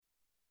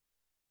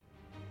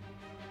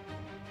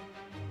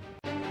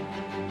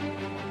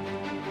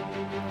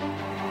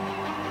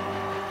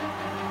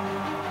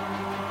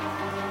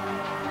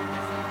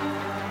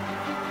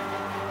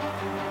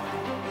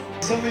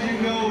some of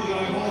you know that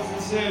I've often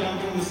said I'm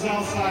from the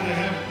south side of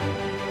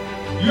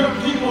heaven. You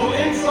have people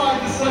inside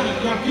the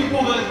Senate. You have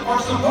people that are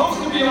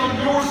supposed to be on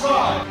your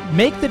side.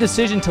 Make the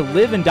decision to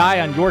live and die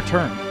on your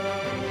term.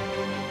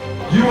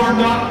 You are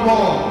not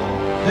wrong.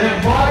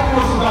 That fight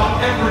was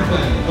about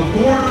everything. The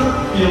border,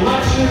 the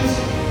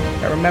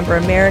elections. I remember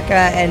America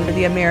and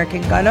the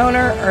American gun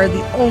owner are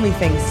the only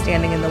things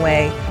standing in the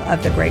way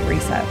of the Great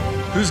Reset.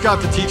 Who's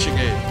got the teaching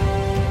aid?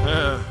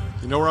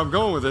 You know where I'm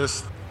going with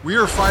this. We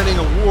are fighting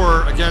a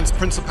war against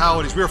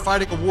principalities. We are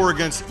fighting a war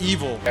against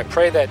evil. I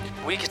pray that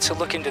we get to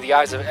look into the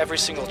eyes of every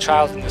single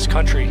child in this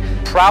country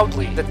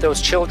proudly, that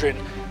those children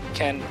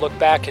can look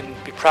back and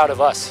be proud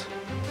of us,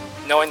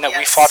 knowing that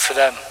we fought for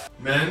them.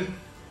 Men,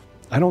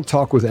 I don't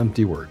talk with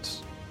empty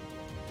words.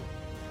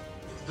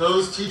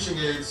 those teaching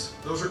aids,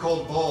 those are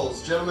called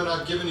balls. Gentlemen,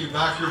 I've given you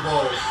back your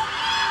balls.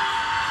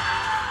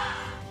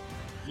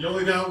 You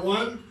only got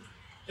one?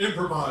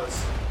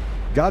 Improvise.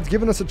 God's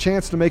given us a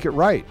chance to make it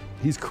right.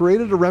 He's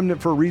created a remnant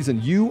for a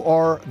reason. You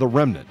are the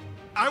remnant.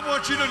 I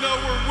want you to know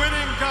we're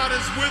winning. God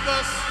is with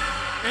us.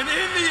 And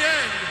in the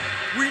end,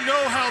 we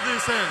know how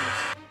this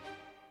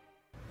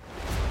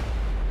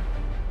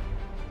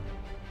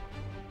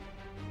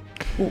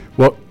ends.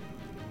 Well,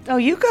 Oh,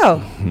 you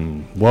go.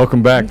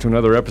 welcome back to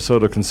another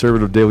episode of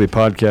Conservative Daily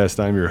Podcast.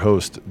 I'm your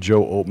host,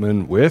 Joe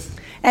Oltman, with...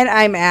 And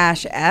I'm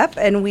Ash Epp,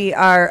 and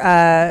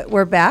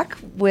we're back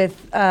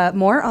with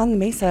more on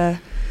the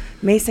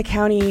Mesa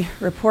County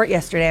report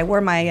yesterday. I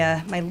wore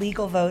my my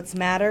Legal Votes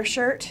Matter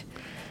shirt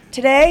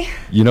today.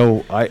 You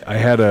know, I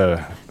had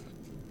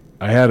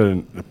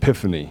an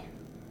epiphany.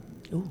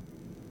 Ooh.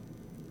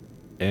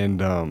 And,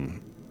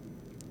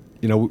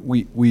 you know,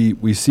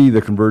 we see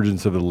the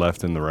convergence of the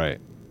left and the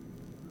right.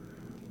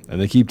 And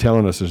they keep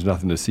telling us there's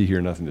nothing to see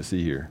here, nothing to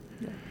see here.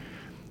 Yeah.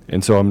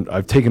 And so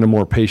I've taken a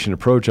more patient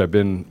approach. I've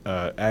been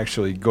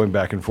actually going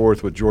back and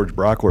forth with George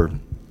Brockler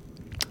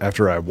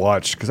after I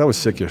watched, because I was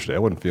sick yesterday. I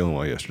wasn't feeling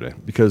well yesterday.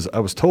 Because I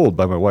was told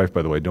by my wife,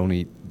 by the way, don't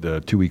eat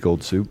the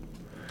 2-week-old soup.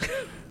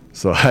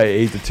 So I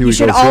ate the 2-week-old soup. You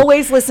should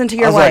always listen to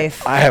your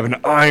wife. Like, I have an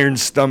iron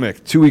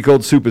stomach.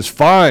 2-week-old soup is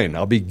fine.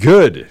 I'll be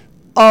good.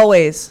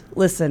 Always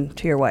listen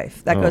to your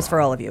wife. That goes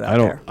for all of you out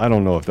there. I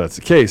don't know if that's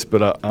the case,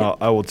 but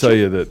I will tell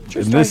you that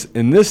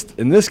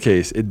in this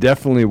case, it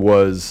definitely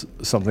was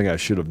something I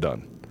should have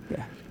done.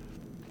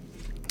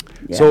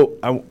 Yeah. So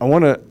I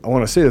want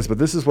to say this, but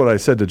this is what I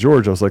said to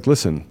George. I was like,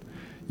 listen,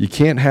 you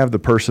can't have the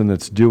person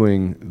that's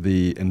doing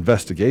the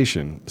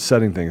investigation,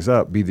 setting things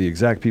up, be the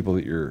exact people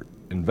that you're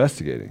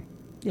investigating.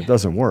 Yeah. It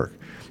doesn't work.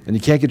 And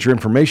you can't get your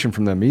information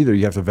from them either.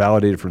 You have to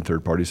validate it from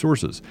third-party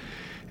sources.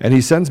 And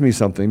he sends me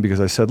something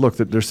because I said, look,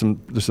 that there's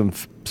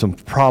some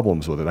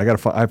problems with it.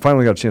 I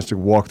finally got a chance to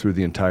walk through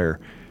the entire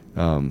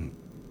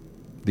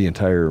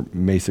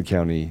Mesa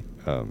County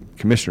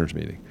commissioners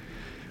meeting,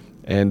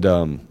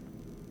 and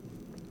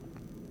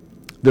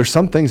there's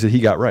some things that he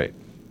got right.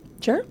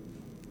 Sure.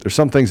 There's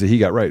some things that he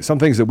got right. Some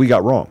things that we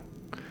got wrong,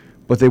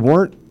 but they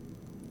weren't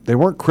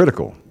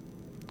critical.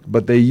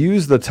 But they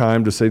used the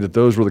time to say that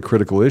those were the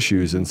critical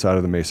issues inside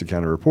of the Mesa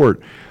County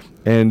report.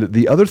 And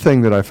the other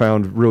thing that I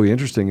found really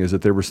interesting is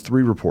that there was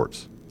 3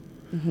 reports.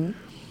 Mm-hmm.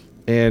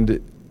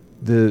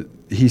 And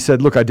he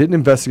said, look, I didn't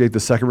investigate the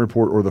second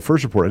report or the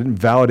first report. I didn't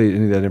validate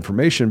any of that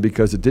information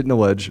because it didn't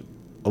allege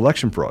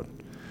election fraud.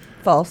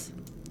 False.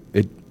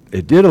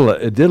 It did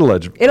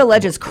allege. It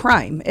alleges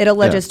crime. It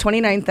alleges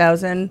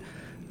 29,000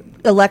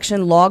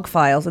 election log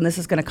files, and this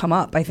is going to come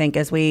up, I think,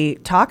 as we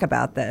talk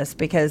about this,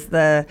 because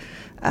the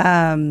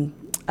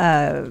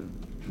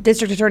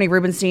District Attorney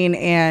Rubenstein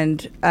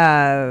and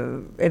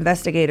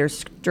investigator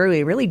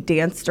Struy really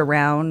danced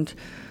around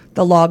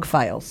the log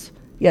files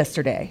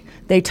yesterday.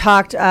 They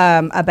talked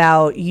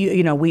about,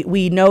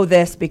 we know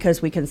this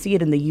because we can see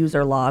it in the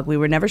user log. We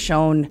were never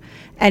shown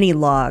any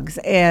logs,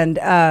 and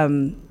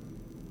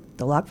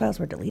the log files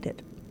were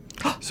deleted.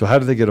 So how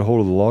did they get a hold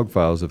of the log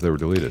files if they were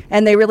deleted?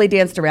 And they really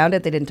danced around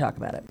it. They didn't talk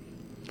about it.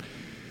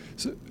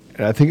 So,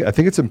 and I think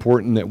it's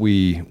important that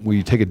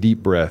we take a deep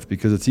breath,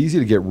 because it's easy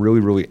to get really,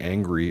 really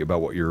angry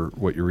about what you're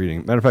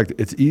reading. Matter of fact,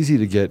 it's easy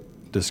to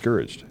get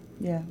discouraged.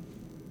 Yeah.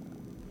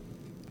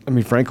 I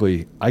mean,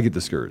 frankly, I get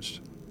discouraged.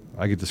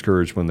 I get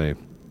discouraged when they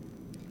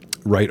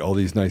write all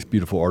these nice,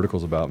 beautiful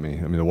articles about me.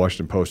 I mean, the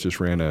Washington Post just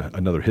ran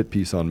another hit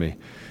piece on me,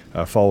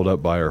 followed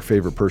up by our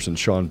favorite person,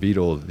 Sean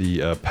Beadle, the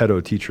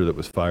pedo teacher that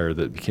was fired,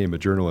 that became a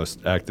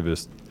journalist,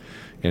 activist,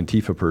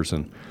 Antifa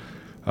person.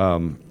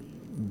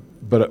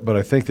 But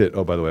I think that,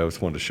 oh, by the way, I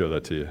just wanted to show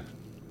that to you.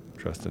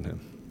 Trust in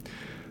him.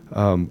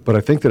 But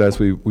I think that as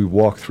we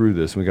walk through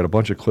this, and we got a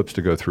bunch of clips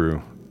to go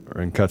through,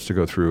 and cuts to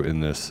go through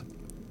in this,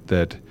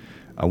 that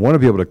I want to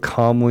be able to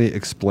calmly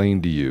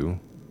explain to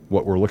you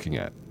what we're looking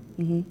at.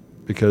 Mm-hmm.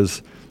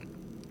 Because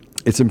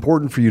it's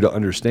important for you to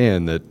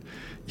understand that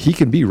he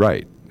can be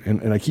right.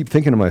 And I keep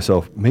thinking to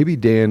myself, maybe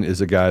Dan is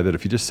a guy that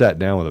if you just sat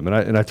down with him,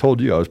 and I told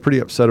you, I was pretty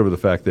upset over the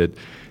fact that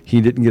he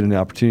didn't get an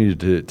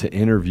opportunity to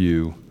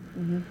interview,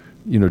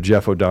 mm-hmm.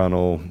 Jeff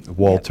O'Donnell,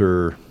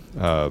 Walter,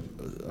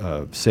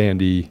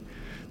 Sandy,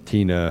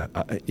 Tina,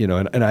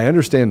 and I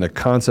understand the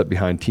concept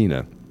behind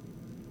Tina.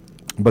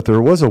 But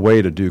there was a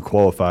way to do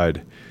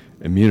qualified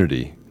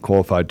immunity,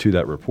 qualified to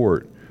that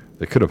report,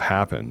 that could have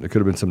happened. There could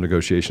have been some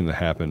negotiation that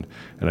happened.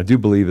 And I do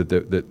believe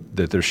that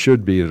there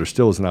should be, there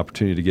still is an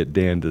opportunity to get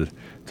Dan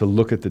to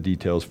look at the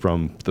details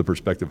from the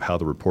perspective of how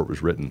the report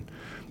was written,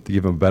 to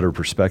give him a better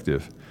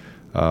perspective.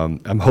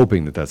 I'm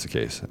hoping that that's the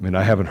case. I mean,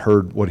 I haven't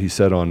heard what he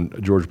said on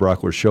George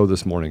Brockler's show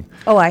this morning.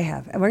 Oh, I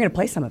have. And we're going to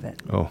play some of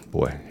it. Oh,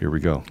 boy. Here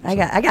we go. I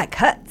got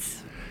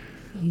cuts.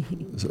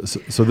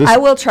 So this, I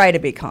will try to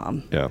be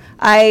calm. Yeah.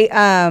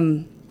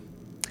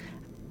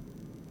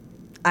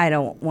 I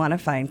don't want to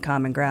find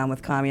common ground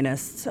with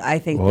communists. I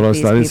think Well, that no,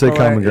 these I didn't say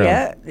people common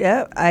ground.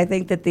 Yeah. I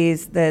think that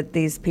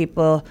these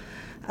people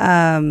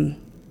are.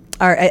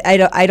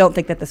 I don't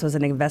think that this was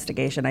an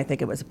investigation. I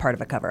think it was a part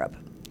of a cover-up.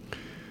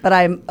 But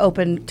I'm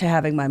open to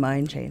having my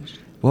mind changed.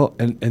 Well,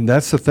 and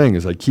that's the thing,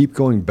 is I keep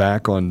going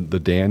back on the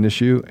Dan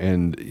issue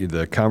and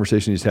the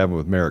conversation he's having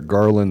with Merrick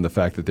Garland, the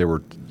fact that they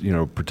were,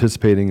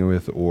 participating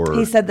with, or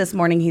He said this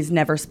morning he's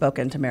never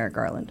spoken to Merrick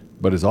Garland.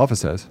 but his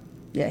office has.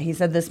 Yeah, he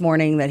said this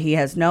morning that he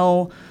has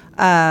no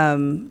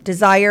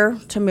desire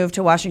to move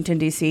to Washington,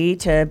 D.C.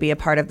 to be a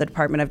part of the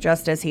Department of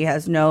Justice. He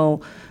has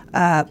no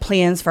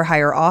plans for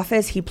higher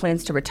office. He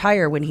plans to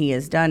retire when he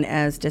is done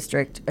as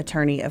district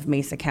attorney of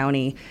Mesa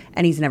County,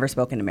 and he's never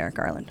spoken to Merrick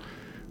Garland.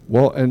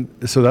 Well, and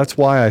so that's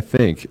why I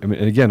think, and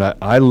again,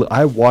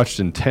 I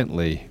watched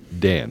intently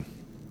Dan.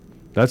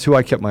 That's who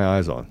I kept my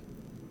eyes on,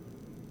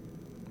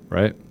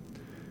 right?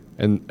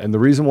 And the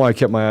reason why I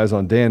kept my eyes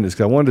on Dan is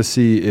because I wanted to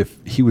see if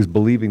he was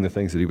believing the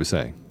things that he was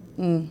saying.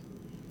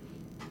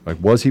 Like,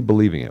 was he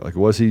believing it? Like,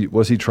 was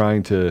he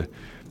trying to,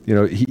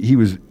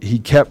 he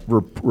kept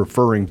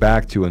referring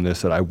back to in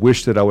this that I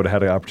wish that I would have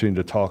had an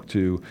opportunity to talk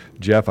to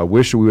Jeff. I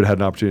wish that we would have had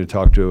an opportunity to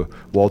talk to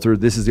Walter.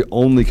 This is the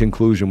only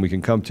conclusion we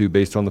can come to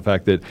based on the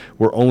fact that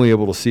we're only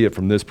able to see it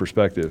from this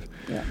perspective.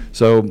 Yeah.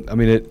 So, I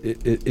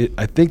mean,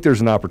 I think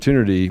there's an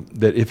opportunity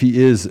that if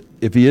he is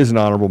an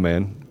honorable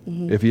man,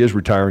 if he is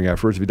retiring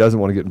afterwards, if he doesn't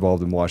want to get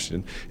involved in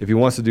Washington, if he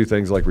wants to do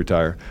things like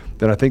retire,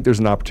 then I think there's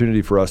an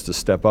opportunity for us to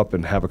step up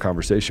and have a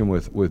conversation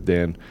with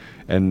Dan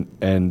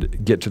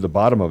and get to the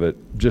bottom of it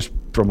just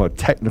from a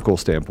technical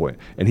standpoint.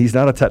 And he's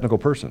not a technical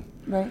person.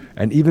 Right.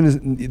 And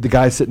even the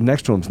guy sitting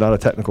next to him is not a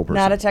technical person.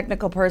 Not a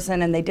technical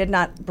person, and they did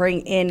not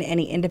bring in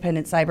any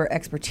independent cyber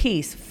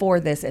expertise for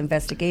this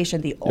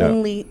investigation. The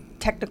only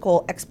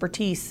technical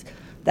expertise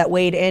that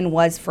weighed in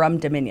was from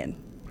Dominion.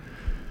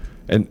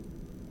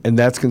 And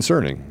that's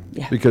concerning,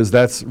 because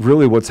that's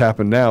really what's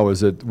happened now, is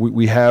that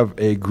we have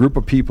a group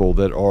of people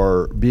that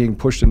are being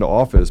pushed into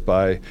office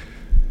by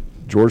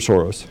George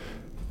Soros.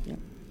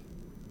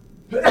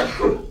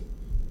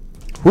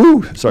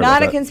 Whew, sorry Not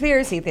about a that.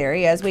 conspiracy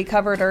theory, as we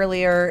covered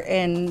earlier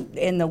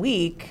in the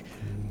week.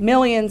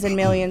 Millions and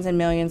millions and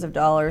millions of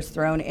dollars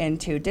thrown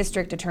into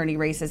district attorney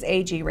races,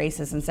 AG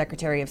races, and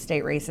Secretary of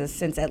State races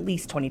since at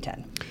least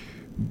 2010.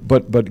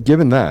 But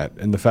given that,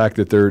 and the fact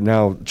that they're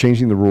now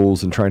changing the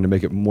rules and trying to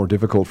make it more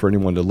difficult for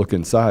anyone to look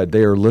inside,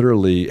 they are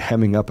literally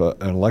hemming up an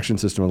election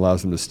system that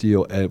allows them to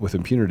steal with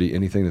impunity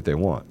anything that they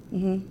want.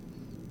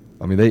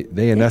 I mean,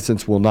 they in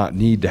essence will not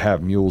need to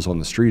have mules on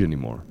the street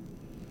anymore.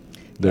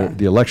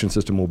 The election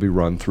system will be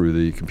run through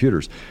the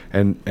computers.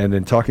 And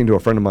in talking to a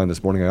friend of mine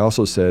this morning, I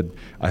also said,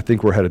 I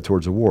think we're headed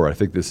towards a war. I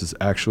think this is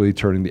actually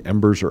the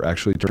embers are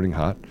actually turning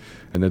hot,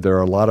 and that there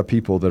are a lot of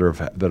people that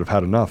have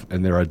had enough,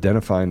 and they're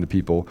identifying the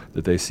people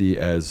that they see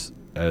as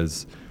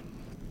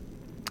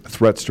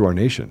threats to our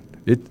nation.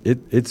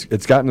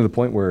 It's gotten to the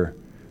point where,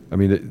 I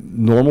mean,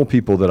 normal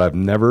people that I've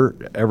never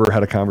ever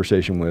had a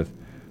conversation with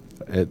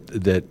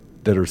that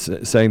are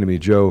saying to me,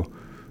 Joe,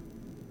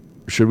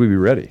 should we be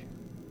ready?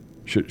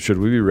 Should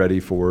we be ready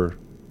for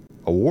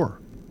a war?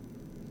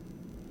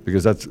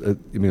 Because that's,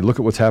 look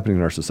at what's happening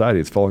in our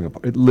society. It's falling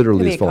apart. It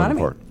literally is falling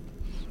apart.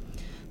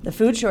 The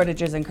food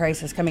shortages and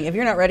crisis coming. If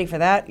you're not ready for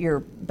that,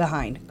 you're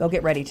behind. Go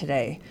get ready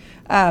today.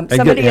 And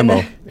get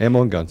ammo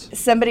and guns.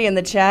 Somebody in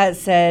the chat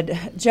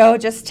said, Joe,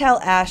 just tell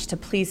Ash to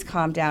please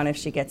calm down if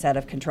she gets out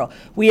of control.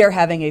 We are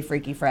having a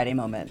Freaky Friday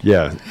moment.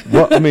 Yeah.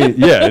 Well,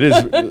 it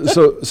is.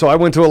 So I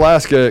went to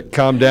Alaska,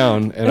 calmed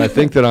down, and I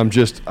think that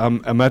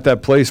I'm at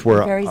that place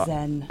where very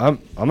zen.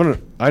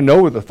 I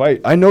know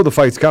the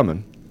fight's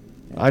coming.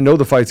 Yeah. I know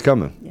the fight's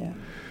coming. Yeah.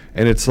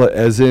 And it's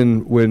as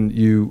in when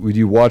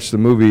you watch the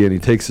movie and he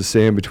takes the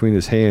sand between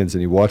his hands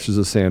and he watches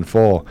the sand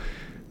fall.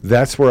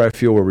 That's where I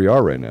feel where we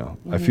are right now.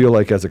 I feel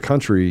like as a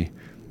country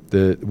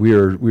that we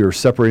are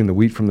separating the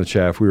wheat from the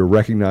chaff. We are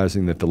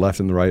recognizing that the left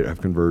and the right have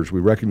converged. We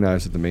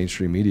recognize that the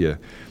mainstream media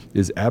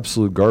is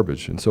absolute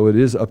garbage. And so it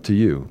is up to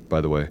you,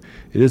 by the way.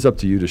 It is up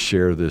to you to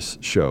share this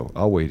show.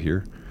 I'll wait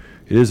here.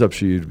 It is up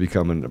to you to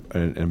become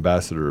an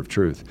ambassador of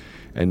truth.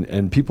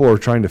 And people are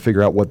trying to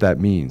figure out what that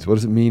means. What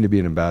does it mean to be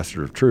an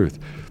ambassador of truth?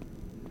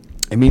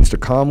 It means to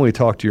calmly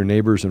talk to your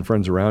neighbors and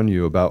friends around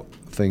you about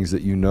things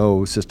that you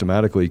know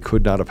systematically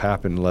could not have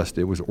happened unless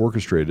it was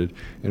orchestrated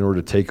in order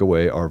to take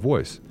away our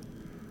voice.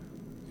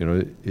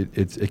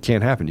 It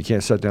can't happen. You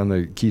can't shut down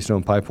the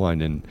Keystone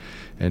Pipeline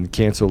and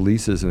cancel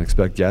leases and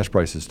expect gas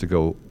prices to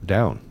go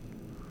down.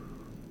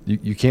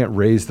 You can't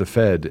raise the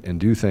Fed and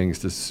do things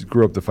to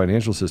screw up the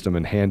financial system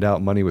and hand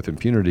out money with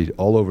impunity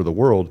all over the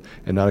world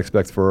and not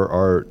expect for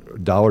our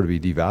dollar to be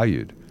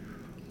devalued.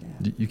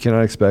 Yeah. You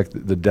cannot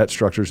expect the debt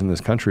structures in this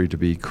country to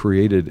be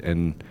created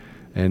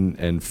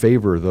and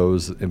favor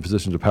those in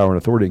positions of power and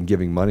authority and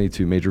giving money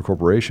to major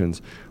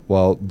corporations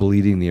while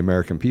bleeding the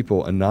American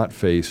people and not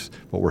face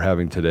what we're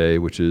having today,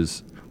 which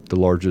is the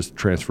largest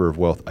transfer of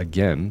wealth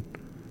again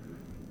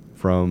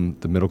from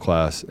the middle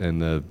class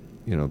and the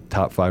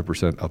top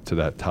 5% up to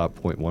that top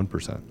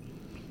 0.1%.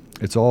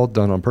 It's all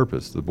done on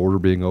purpose. The border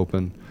being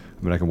open.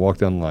 I mean, I can walk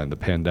down the line. The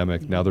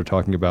pandemic. Now they're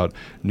talking about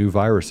new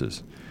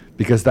viruses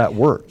because that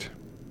worked.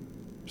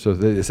 So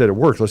they said it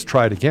worked. Let's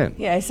try it again.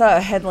 Yeah, I saw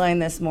a headline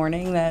this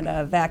morning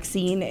that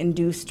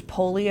vaccine-induced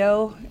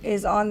polio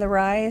is on the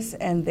rise,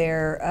 and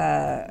they're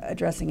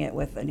addressing it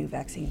with a new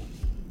vaccine.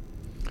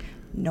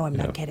 No, I'm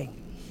not kidding.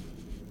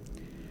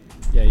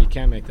 Yeah, you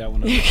can't make that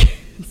one up.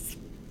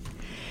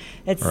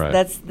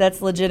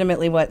 That's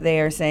legitimately what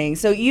they are saying.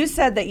 So you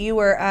said that you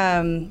were,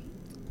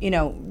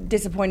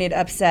 disappointed,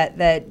 upset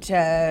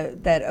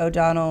that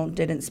O'Donnell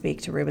didn't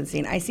speak to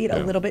Rubenstein. I see it a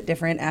little bit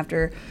different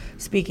after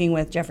speaking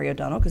with Jeffrey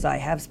O'Donnell, because I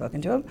have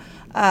spoken to him,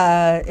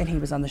 and he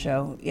was on the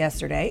show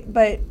yesterday.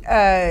 But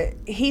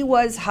he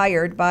was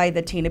hired by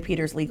the Tina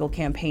Peters legal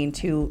campaign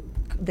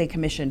they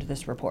commissioned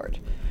this report,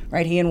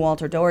 right? He and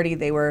Walter Doherty,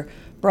 they were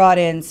brought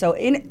in. So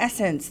in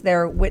essence,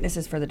 they're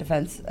witnesses for the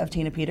defense of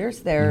Tina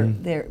Peters.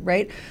 They're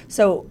right.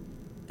 So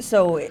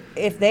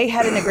if they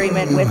had an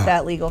agreement with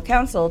that legal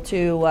counsel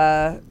to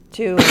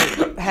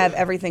have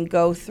everything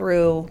go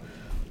through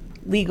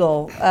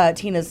legal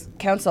Tina's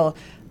counsel,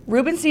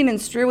 Rubenstein and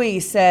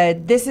Struwe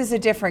said this is a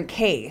different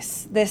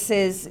case. This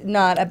is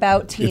not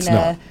about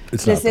Tina.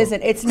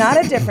 It's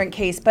not a different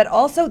case, but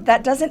also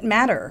that doesn't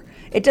matter.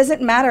 It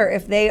doesn't matter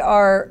if they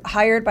are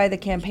hired by the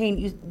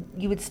campaign.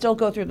 You would still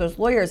go through those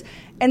lawyers,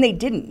 and they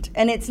didn't.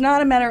 And it's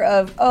not a matter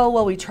of,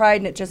 we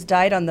tried and it just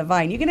died on the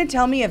vine. You're going to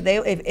tell me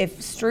if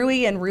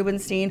Struwe and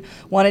Rubenstein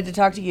wanted to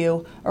talk to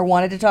you or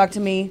wanted to talk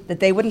to me that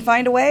they wouldn't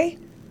find a way?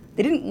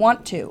 They didn't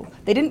want to.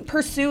 They didn't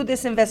pursue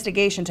this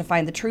investigation to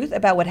find the truth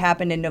about what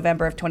happened in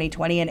November of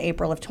 2020 and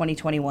April of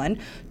 2021.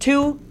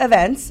 Two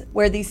events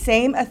where the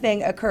same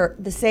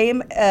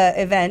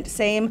event,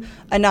 same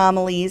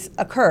anomalies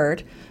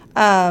occurred.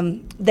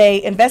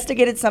 They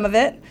investigated some of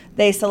it.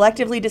 They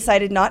selectively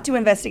decided not to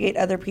investigate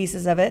other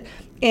pieces of it.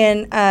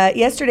 And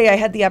yesterday I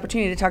had the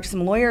opportunity to talk to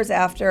some lawyers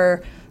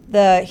after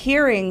the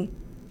hearing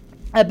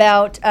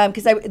about,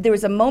 because there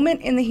was a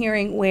moment in the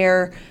hearing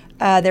where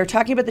they were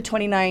talking about the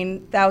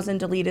 29,000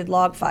 deleted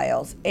log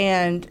files.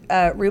 And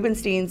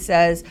Rubenstein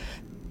says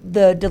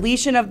the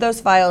deletion of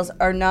those files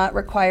are not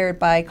required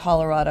by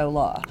Colorado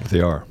law.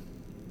 They are.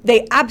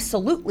 They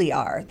absolutely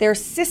are. They're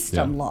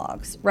system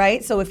logs,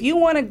 right? So if you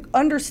want to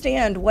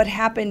understand what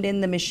happened in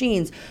the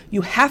machines,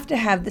 you have to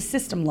have the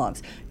system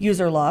logs.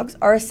 User logs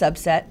are a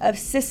subset of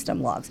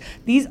system logs.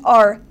 These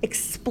are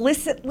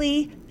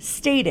explicitly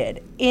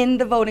stated in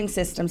the voting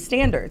system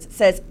standards. It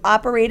says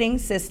operating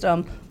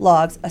system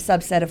logs, a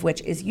subset of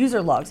which is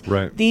user logs.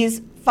 Right.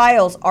 These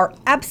files are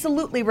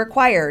absolutely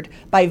required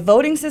by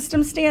voting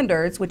system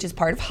standards, which is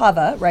part of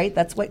HAVA, right?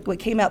 That's what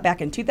came out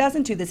back in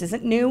 2002. This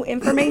isn't new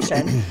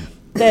information.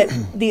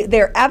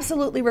 They're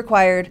absolutely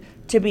required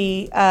to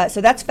be, so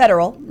that's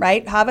federal,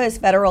 right? HAVA is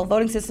federal.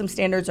 Voting system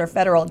standards are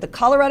federal. The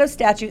Colorado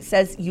statute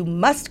says you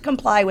must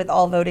comply with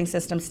all voting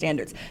system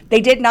standards.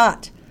 They did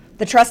not.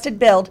 The trusted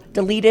build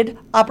deleted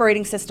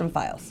operating system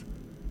files.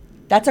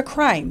 That's a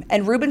crime,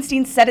 and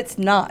Rubenstein said it's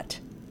not.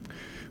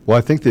 Well,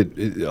 I think that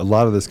a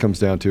lot of this comes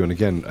down to, and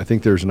again, I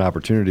think there's an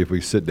opportunity if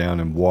we sit down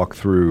and walk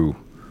through.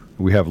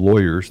 We have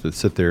lawyers that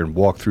sit there and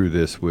walk through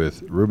this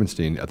with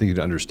Rubenstein. I think you need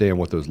to understand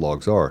what those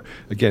logs are.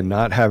 Again,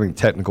 not having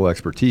technical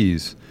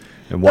expertise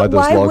and why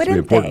those logs would be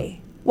important.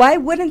 Why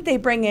wouldn't they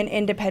bring in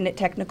independent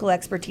technical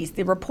expertise?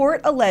 The report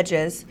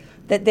alleges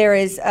that there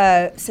is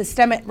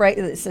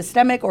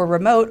systemic or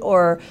remote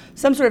or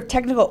some sort of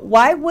technical.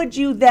 Why would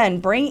you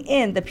then bring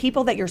in the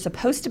people that you're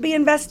supposed to be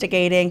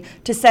investigating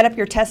to set up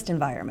your test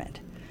environment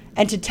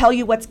and to tell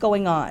you what's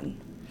going on?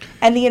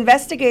 And the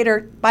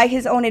investigator, by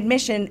his own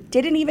admission,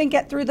 didn't even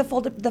get through the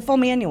full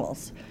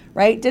manuals,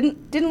 right?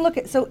 Didn't look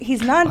at. So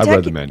he's non-technical. I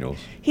read the manuals.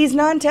 He's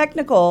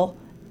non-technical,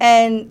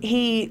 and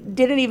he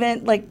didn't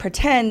even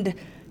pretend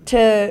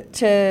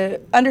to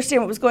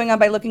understand what was going on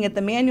by looking at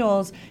the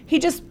manuals. He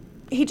just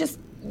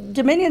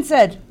Dominion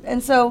said,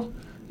 and so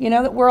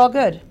that we're all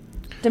good.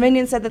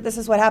 Dominion said that this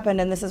is what happened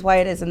and this is why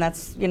it is, and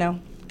that's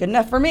good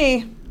enough for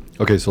me.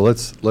 Okay, so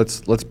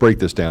let's break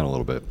this down a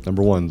little bit.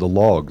 Number one, the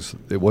logs.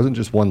 It wasn't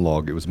just one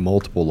log; it was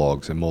multiple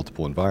logs in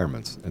multiple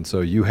environments. And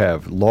so you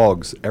have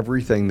logs.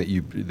 Everything that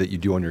you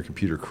do on your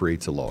computer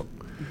creates a log,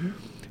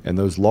 and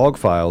those log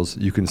files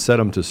you can set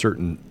them to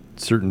certain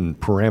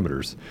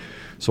parameters.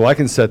 So I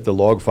can set the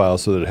log file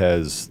so that it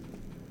has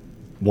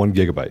 1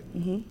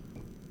 gigabyte,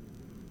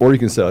 or you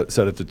can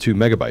set it to 2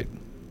 megabyte,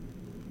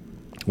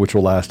 which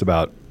will last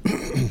about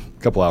a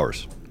couple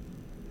hours.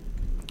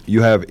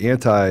 You have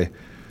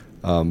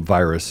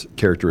virus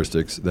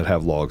characteristics that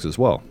have logs as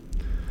well.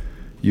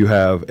 You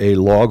have a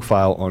log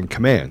file on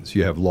commands.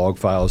 You have log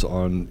files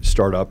on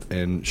startup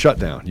and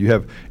shutdown. You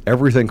have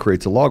everything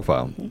creates a log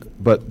file.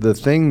 But the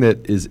thing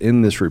that is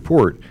in this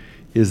report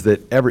is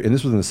that and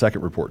this was in the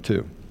second report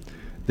too,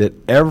 that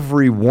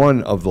every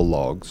one of the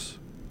logs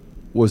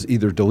was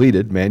either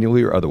deleted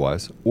manually or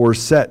otherwise, or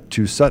set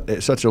to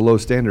such a low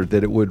standard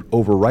that it would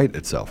overwrite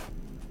itself.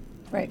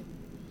 Right.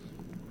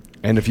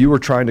 And if you were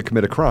trying to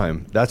commit a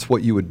crime, that's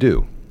what you would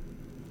do.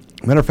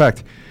 Matter of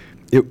fact,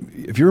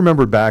 if you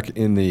remember back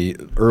in the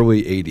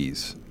early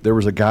 80s, there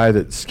was a guy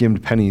that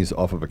skimmed pennies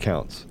off of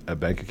accounts,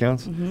 bank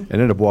accounts, and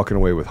ended up walking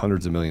away with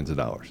hundreds of millions of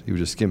dollars. He would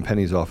just skim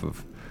pennies off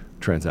of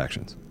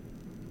transactions,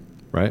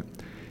 right?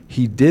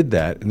 He did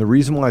that, and the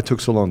reason why it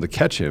took so long to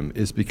catch him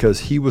is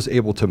because he was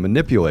able to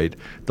manipulate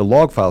the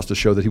log files to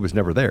show that he was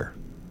never there.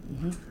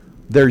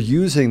 They're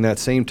using that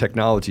same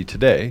technology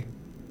today,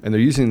 and they're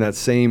using that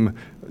same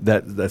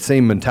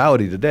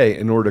mentality today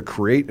in order to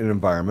create an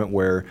environment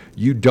where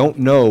you don't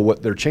know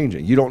what they're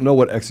changing. You don't know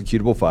what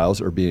executable files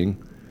are being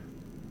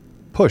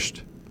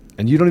pushed,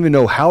 and you don't even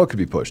know how it could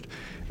be pushed.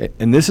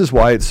 And this is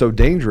why it's so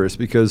dangerous,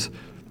 because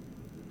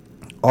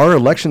our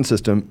election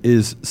system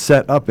is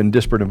set up in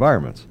disparate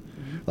environments.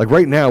 Like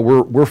right now,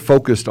 we're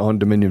focused on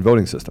Dominion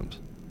voting systems.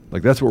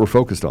 Like that's what we're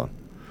focused on.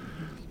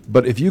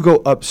 But if you go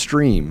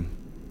upstream,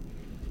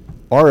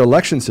 our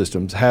election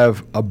systems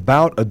have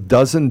about a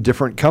dozen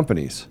different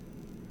companies.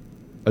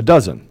 A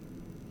dozen.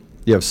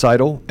 You have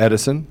Seidel,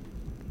 Edison,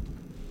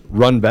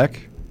 Runbeck.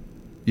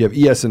 You have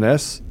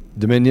ES&S,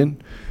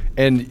 Dominion.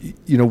 And,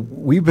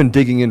 we've been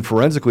digging in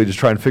forensically to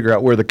try and figure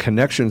out where the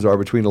connections are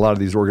between a lot of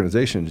these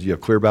organizations. You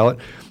have Clear Ballot.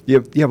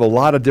 You have a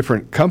lot of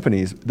different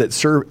companies that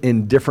serve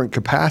in different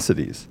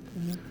capacities.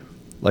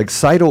 Like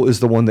Seidel is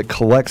the one that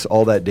collects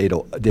all that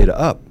data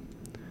up,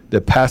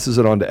 that passes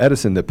it on to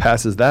Edison, that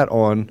passes that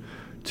on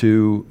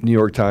to New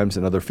York Times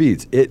and other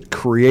feeds. It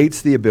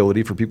creates the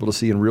ability for people to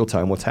see in real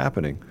time what's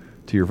happening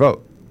to your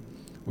vote,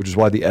 which is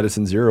why the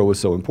Edison Zero is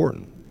so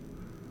important.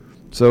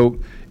 So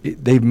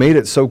they've made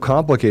it so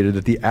complicated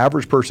that the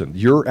average person,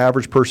 your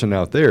average person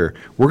out there,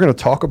 we're going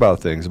to talk about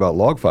things, about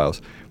log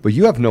files, but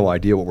you have no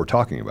idea what we're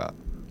talking about,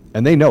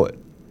 and they know it.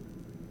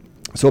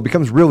 So it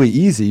becomes really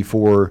easy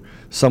for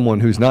someone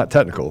who's not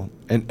technical.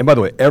 And by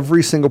the way,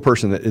 every single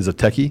person that is a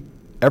techie,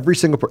 every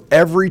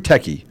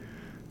techie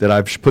that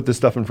I've put this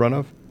stuff in front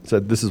of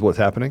said, this is what's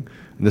happening,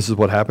 and this is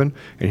what happened,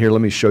 and here,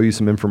 let me show you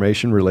some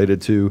information related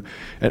to,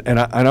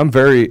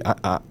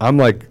 I'm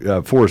like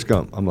Forrest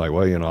Gump. I'm like,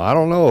 well, I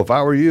don't know if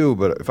I were you,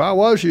 but if I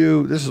was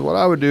you, this is what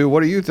I would do.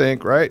 What do you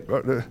think, right?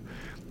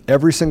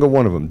 Every single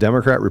one of them,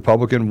 Democrat,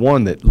 Republican,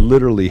 one that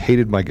literally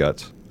hated my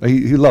guts.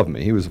 He loved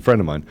me. He was a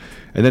friend of mine,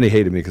 and then he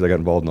hated me because I got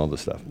involved in all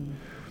this stuff.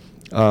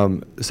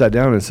 Sat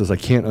down and says, I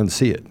can't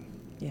unsee it.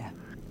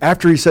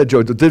 After he said, Joe,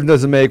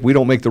 we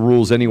don't make the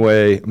rules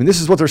anyway. I mean,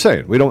 this is what they're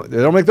saying. They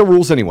don't make the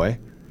rules anyway.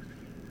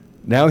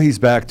 Now he's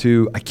back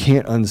to, I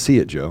can't unsee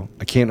it, Joe.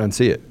 I can't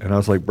unsee it. And I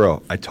was like,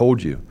 bro, I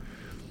told you.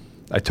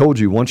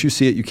 Once you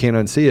see it, you can't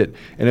unsee it.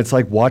 And it's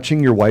like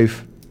watching your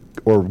wife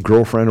or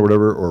girlfriend or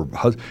whatever, or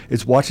husband.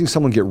 It's watching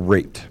someone get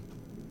raped.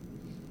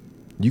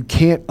 You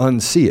can't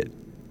unsee it.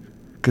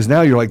 Because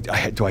now you're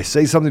like, do I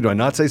say something? Do I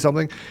not say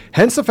something?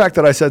 Hence the fact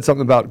that I said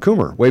something about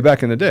Coomer way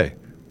back in the day.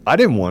 I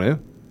didn't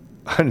want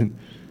to.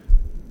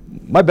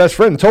 My best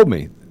friend told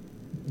me,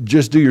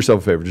 just do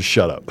yourself a favor, just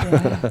shut up.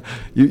 Yeah.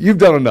 You've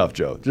done enough,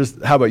 Joe.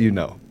 Just, how about you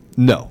no?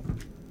 No.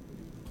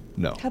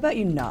 How about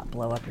you not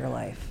blow up your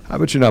life? How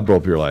about you not blow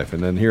up your life?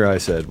 And then here I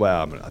said,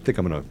 wow, I think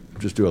I'm going to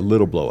just do a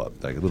little blow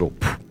up, like a little,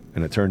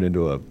 and it turned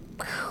into a,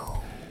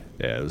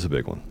 yeah, it was a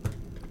big one.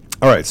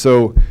 All right,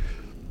 so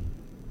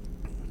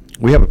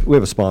we have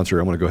a sponsor.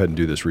 I'm going to go ahead and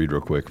do this read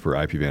real quick for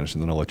IPVanish,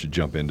 and then I'll let you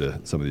jump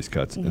into some of these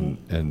cuts,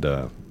 and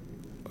I'll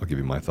give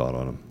you my thought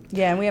on them.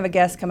 Yeah, and we have a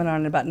guest coming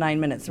on in about 9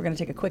 minutes. We're going to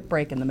take a quick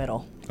break in the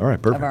middle. All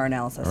right, perfect. Of our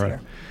analysis here.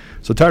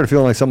 So tired of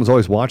feeling like someone's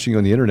always watching you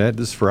on the internet?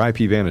 This is for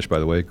IPVanish, by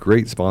the way.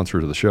 Great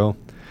sponsor to the show.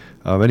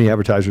 Many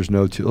advertisers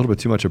know a little bit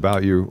too much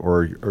about you,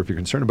 or if you're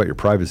concerned about your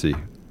privacy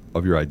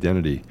of your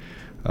identity.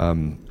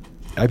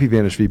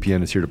 IPVanish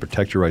VPN is here to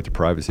protect your right to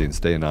privacy and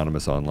stay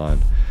anonymous online.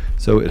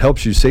 So it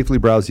helps you safely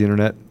browse the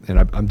internet, and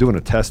I'm doing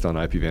a test on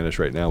IPVanish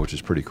right now, which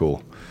is pretty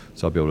cool.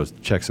 So I'll be able to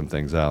check some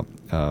things out.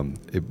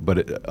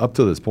 But up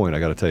to this point, I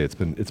got to tell you,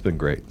 it's been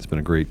great. It's been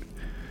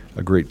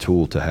a great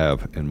tool to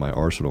have in my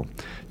arsenal.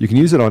 You can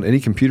use it on any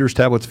computers,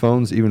 tablets,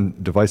 phones, even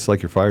devices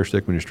like your Fire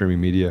Stick when you're streaming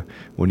media.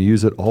 When you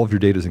use it, all of your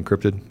data is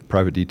encrypted,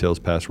 private details,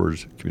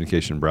 passwords,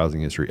 communication,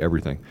 browsing history,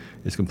 everything.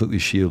 It's completely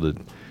shielded,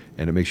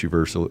 and it makes you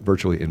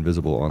virtually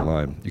invisible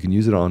online. You can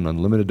use it on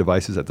unlimited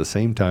devices at the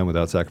same time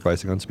without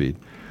sacrificing on speed.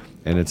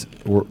 And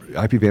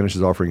IPVanish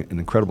is offering an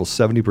incredible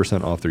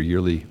 70% off their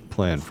yearly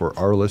plan for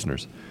our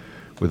listeners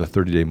with a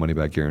 30-day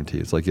money-back guarantee.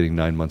 It's like getting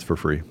 9 months for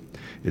free.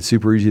 It's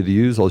super easy to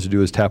use. All you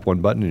do is tap one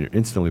button and you're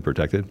instantly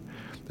protected.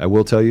 I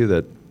will tell you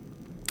that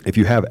if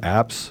you have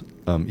apps,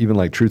 even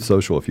like Truth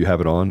Social, if you have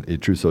it on,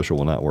 Truth Social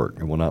will not work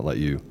and will not let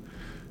you,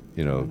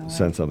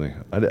 send something.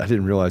 I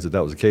didn't realize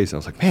that was the case. And I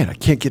was like, man,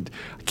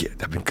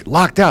 I've been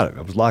locked out.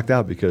 I was locked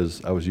out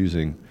because I was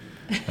using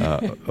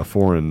a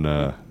foreign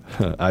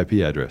IP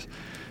address.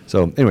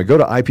 So anyway, go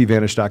to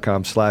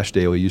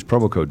ipvanish.com/daily, use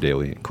promo code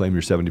daily, and claim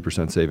your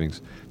 70%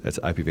 savings. That's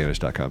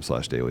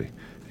ipvanish.com/daily,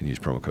 and use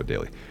promo code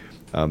daily.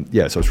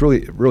 So it's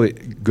really, really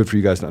good for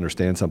you guys to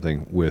understand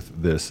something with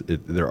this.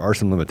 There are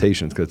some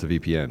limitations because it's a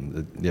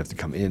VPN. You have to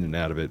come in and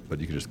out of it, but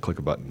you can just click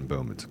a button and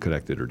boom, it's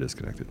connected or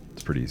disconnected.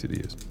 It's pretty easy to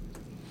use.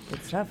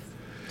 Good stuff.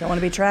 Don't want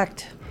to be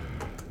tracked.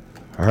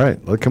 All right,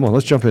 come on,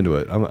 let's jump into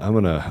it.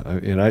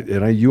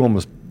 You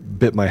almost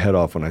bit my head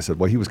off when I said,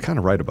 well, he was kind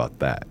of right about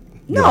that.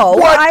 No,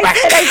 I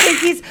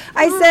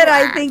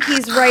think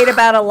he's right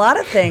about a lot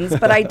of things,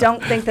 but I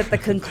don't think that the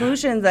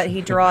conclusions that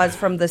he draws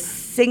from the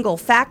single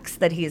facts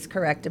that he is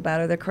correct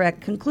about are the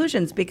correct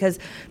conclusions, because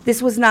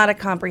this was not a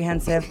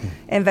comprehensive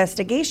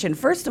investigation.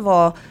 First of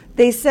all,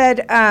 they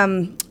said,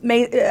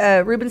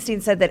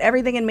 Rubenstein said that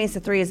everything in Mesa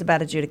 3 is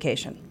about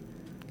adjudication.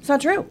 It's not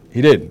true.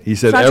 He did. He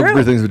said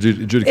everything's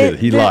adjudicated.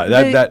 He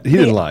lied. He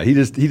didn't lie. He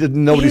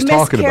didn't know what he's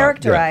talking about.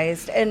 He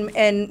mischaracterized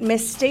and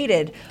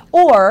misstated.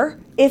 Or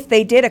if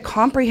they did a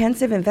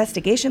comprehensive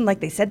investigation like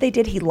they said they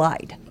did, he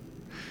lied.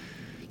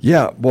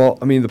 Yeah. Well,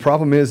 I mean, the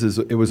problem is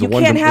it was you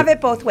can't have it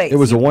both ways. It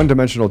was a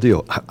one-dimensional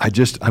deal.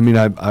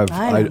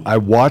 I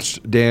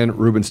watched Dan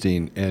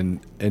Rubenstein and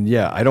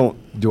yeah,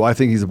 do I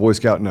think he's a Boy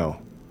Scout? No.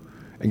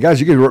 And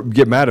guys, you can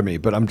get mad at me,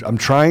 but I'm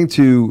trying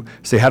to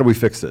say, how do we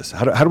fix this?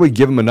 How do we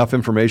give him enough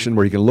information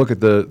where he can look at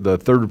the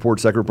third report,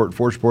 second report,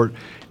 fourth report,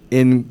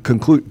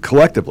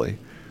 collectively,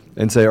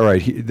 and say, all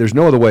right, there's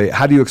no other way.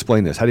 How do you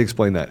explain this? How do you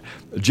explain that?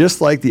 Just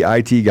like the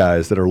IT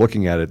guys that are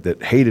looking at it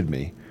that hated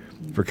me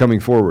for coming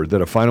forward, that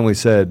have finally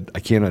said, I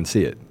can't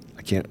unsee it.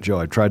 I can't, Joe.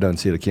 I tried to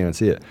unsee it. I can't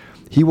unsee it.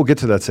 He will get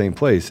to that same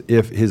place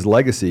if his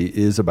legacy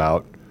is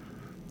about,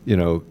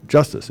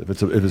 justice,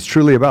 if it's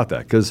truly about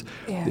that, because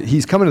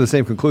he's coming to the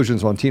same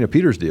conclusions on Tina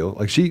Peters' deal.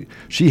 Like she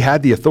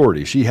had the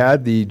authority, she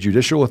had the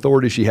judicial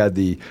authority, she had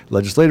the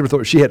legislative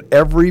authority, she had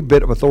every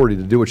bit of authority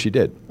to do what she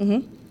did.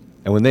 Mm-hmm.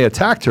 And when they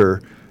attacked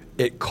her,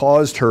 it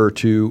caused her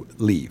to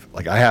leave.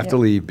 Like, I have to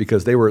leave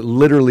because they were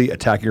literally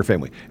attacking her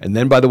family. And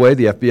then, by the way,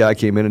 the FBI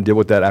came in and did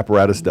what that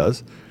apparatus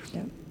does.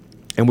 Yeah.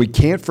 And we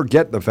can't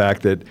forget the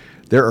fact that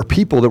there are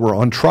people that were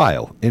on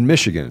trial in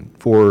Michigan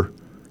for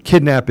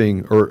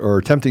kidnapping or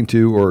attempting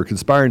to or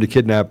conspiring to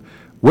kidnap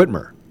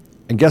Whitmer.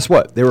 And guess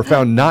what? They were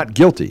found not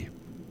guilty.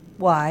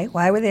 Why?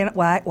 Why were they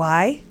why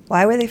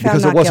were they found because not guilty?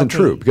 Because it wasn't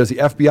true. Because the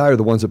FBI are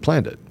the ones that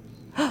planned it.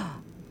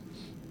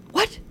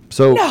 What?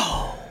 So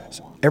no.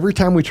 Every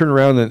time we turn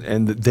around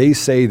and they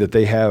say that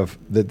they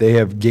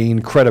have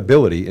gained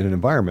credibility in an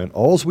environment,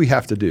 all we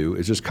have to do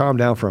is just calm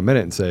down for a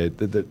minute and say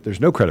that there's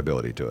no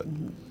credibility to it.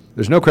 Mm-hmm.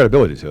 There's no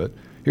credibility to it.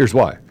 Here's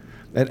why.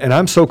 And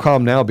I'm so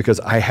calm now because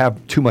I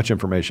have too much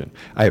information.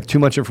 I have too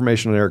much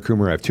information on Eric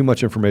Coomer. I have too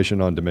much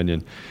information on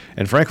Dominion.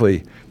 And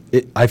frankly,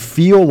 I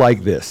feel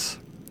like this.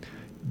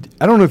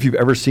 I don't know if you've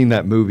ever seen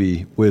that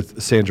movie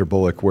with Sandra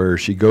Bullock where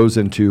she goes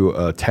into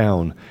a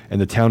town and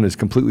the town is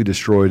completely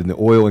destroyed and the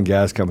oil and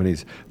gas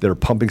companies that are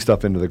pumping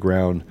stuff into the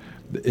ground,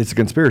 it's a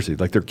conspiracy.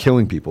 Like, they're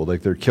killing people.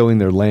 Like, they're killing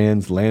their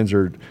lands. Lands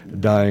are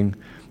dying.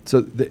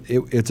 So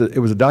it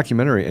was a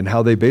documentary and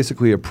how they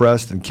basically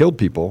oppressed and killed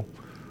people,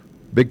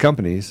 big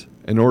companies,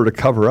 in order to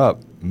cover up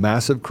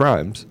massive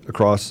crimes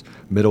across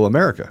middle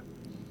America.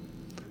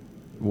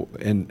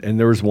 And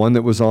there was one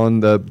that was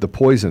on the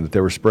poison that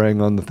they were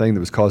spraying on the thing that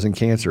was causing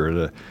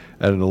cancer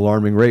at an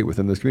alarming rate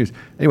within those communities.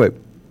 Anyway,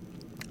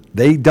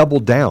 they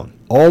doubled down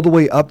all the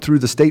way up through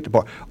the State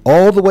Department,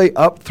 all the way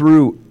up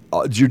through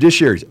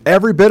judiciaries,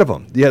 every bit of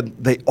them.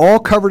 They all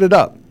covered it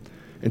up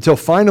until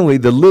finally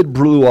the lid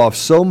blew off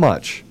so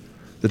much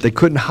that they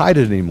couldn't hide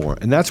it anymore.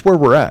 And that's where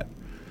we're at.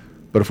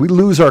 But if we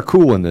lose our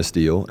cool in this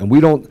deal and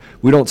we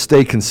don't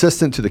stay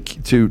consistent to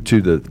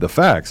the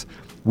facts,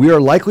 we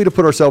are likely to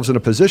put ourselves in a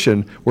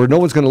position where no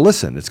one's going to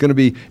listen. It's going to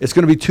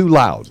be too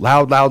loud.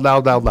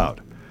 So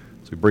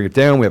we bring it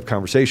down. We have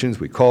conversations.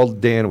 We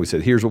called Dan and we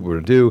said, here's what we're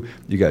going to do.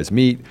 You guys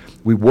meet.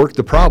 We work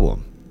the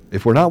problem.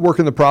 If we're not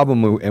working the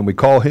problem and we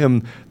call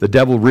him the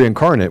devil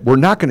reincarnate, we're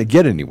not going to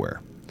get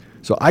anywhere.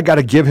 So I got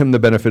to give him the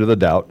benefit of the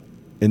doubt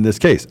in this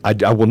case. I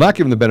will not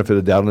give him the benefit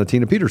of the doubt in the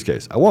Tina Peters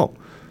case. I won't.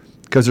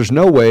 Because there's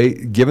no way,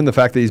 given the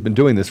fact that he's been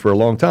doing this for a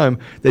long time,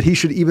 that he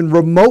should even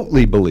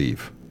remotely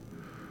believe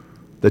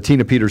that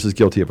Tina Peters is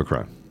guilty of a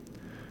crime.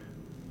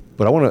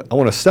 But I want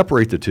to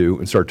separate the two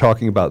and start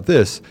talking about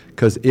this,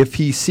 because if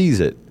he sees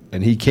it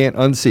and he can't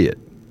unsee it,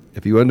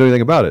 if he won't do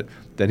anything about it,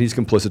 then he's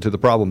complicit to the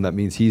problem. That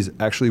means he's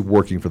actually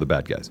working for the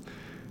bad guys.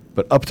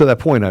 But up to that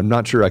point, I'm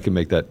not sure I can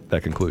make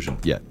that conclusion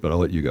yet, but I'll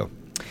let you go.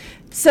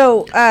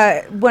 So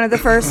one of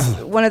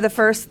the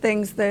first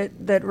things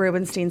that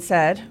Rubenstein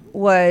said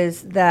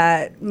was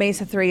that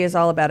Mesa 3 is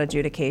all about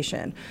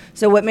adjudication.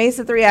 So what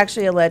Mesa 3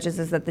 actually alleges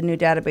is that the new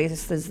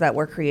databases that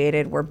were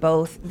created were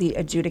both the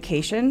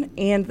adjudication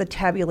and the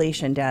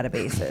tabulation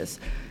databases.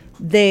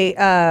 They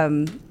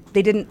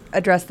didn't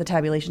address the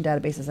tabulation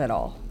databases at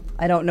all.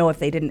 I don't know if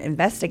they didn't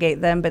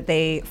investigate them, but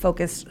they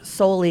focused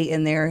solely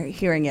in their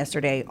hearing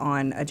yesterday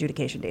on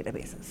adjudication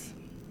databases.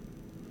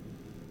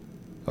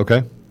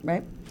 Okay.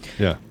 Right?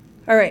 Yeah.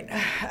 All right.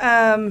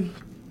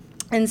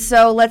 And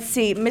so let's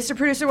see, Mr.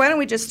 Producer, why don't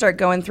we just start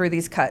going through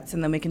these cuts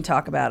and then we can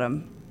talk about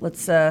them.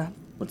 Let's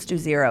do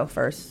 0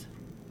 first.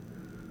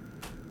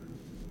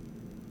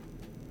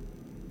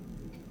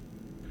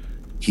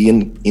 He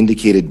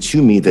indicated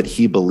to me that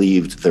he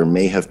believed there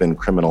may have been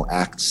criminal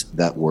acts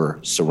that were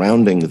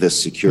surrounding this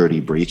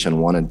security breach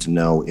and wanted to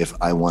know if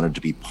I wanted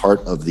to be part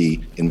of the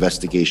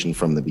investigation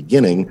from the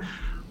beginning,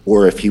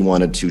 or if he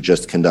wanted to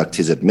just conduct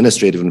his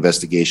administrative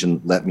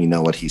investigation, let me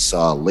know what he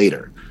saw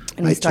later.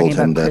 I told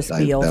him that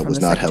that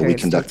was not how we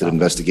conducted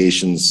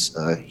investigations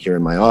here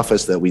in my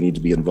office, that we need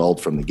to be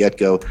involved from the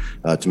get-go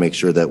to make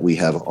sure that we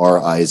have our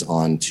eyes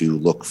on to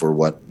look for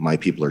what my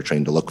people are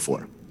trained to look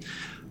for.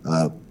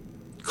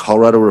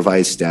 Colorado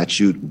Revised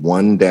Statute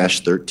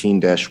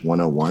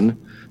 1-13-101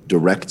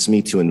 directs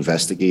me to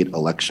investigate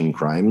election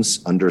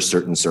crimes under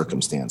certain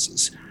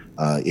circumstances.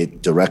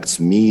 It directs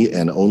me,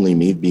 and only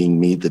me, being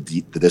me, the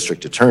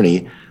district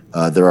attorney.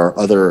 There are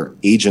other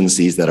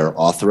agencies that are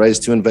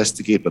authorized to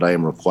investigate, but I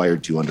am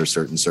required to under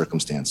certain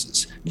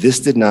circumstances. This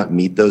did not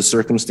meet those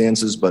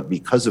circumstances, but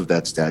because of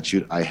that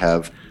statute, I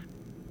have.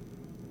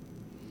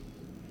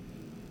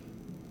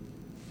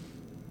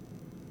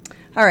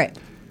 All right.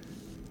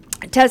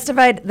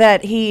 Testified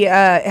that he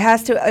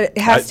has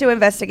to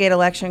investigate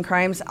election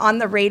crimes. On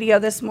the radio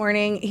this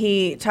morning,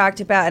 he talked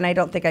about, and I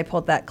don't think I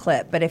pulled that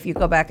clip, but if you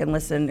go back and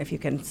listen, if you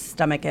can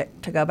stomach it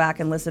to go back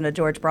and listen to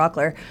George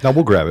Brockler. No,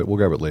 we'll grab it. We'll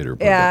grab it later.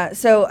 Yeah.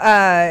 So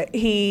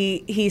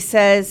he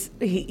says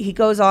he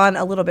goes on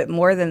a little bit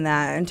more than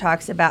that and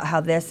talks about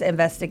how this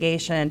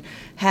investigation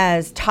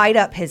has tied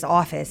up his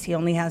office. He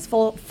only has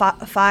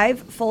 5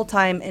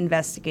 full-time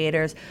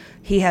investigators.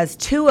 He has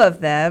 2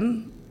 of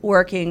them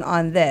working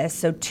on this.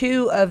 So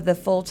 2 of the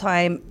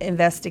full-time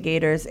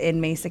investigators in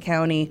Mesa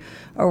County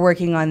are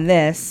working on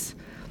this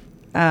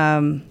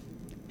sham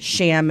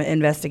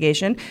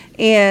investigation.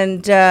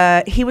 And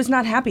he was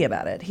not happy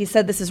about it. He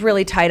said, this has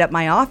really tied up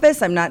my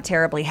office. I'm not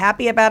terribly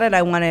happy about it.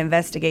 I want to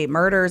investigate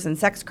murders and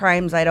sex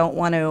crimes. I don't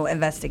want to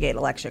investigate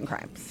election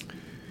crimes.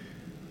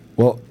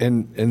 Well,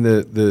 and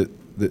the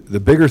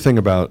bigger thing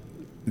about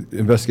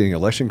investigating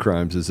election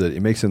crimes is that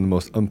it makes him the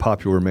most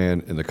unpopular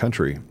man in the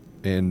country.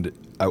 And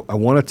I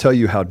want to tell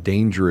you how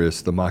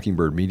dangerous the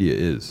Mockingbird media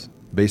is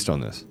based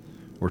on this.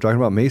 We're talking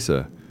about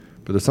Mesa,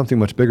 but there's something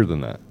much bigger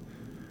than that.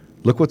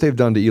 Look what they've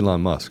done to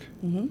Elon Musk.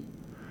 Mm-hmm.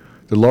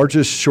 The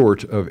largest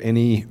short of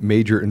any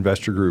major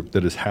investor group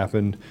that has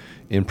happened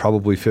in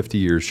probably 50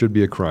 years, should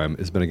be a crime,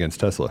 has been against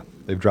Tesla.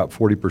 They've dropped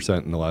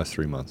 40% in the last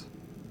 3 months.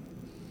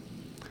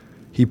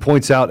 He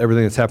points out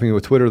everything that's happening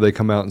with Twitter. They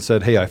come out and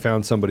said, hey, I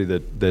found somebody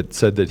that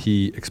said that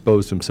he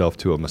exposed himself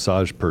to a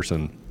massage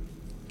person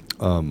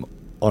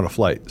on a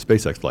flight,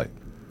 SpaceX flight.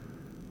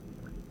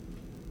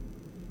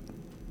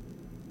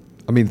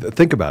 I mean,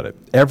 think about it.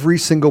 Every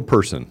single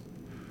person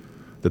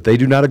that they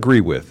do not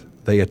agree with,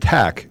 they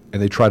attack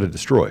and they try to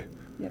destroy.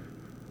 Yep.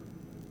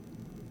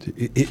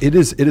 It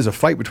is a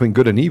fight between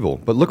good and evil.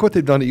 But look what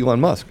they've done to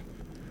Elon Musk.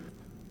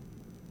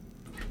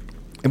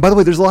 And by the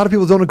way, there's a lot of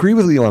people who don't agree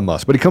with Elon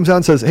Musk, but he comes out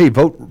and says, hey,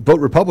 vote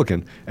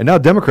Republican. And now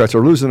Democrats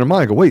are losing their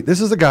mind. Go, wait,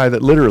 this is a guy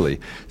that literally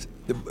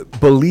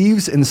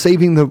believes in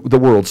saving the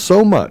world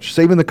so much,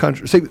 saving the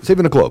country,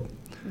 saving the globe,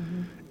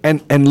 mm-hmm.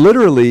 and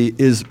literally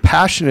is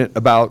passionate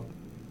about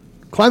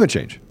climate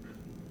change.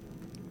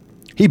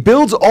 He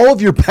builds all of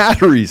your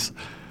batteries,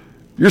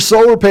 your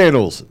solar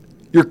panels,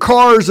 your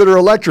cars that are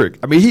electric.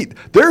 I mean,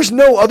 there's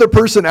no other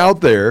person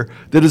out there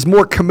that is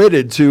more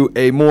committed to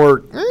a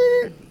more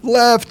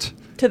left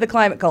to the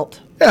climate cult.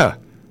 Yeah,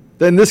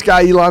 than this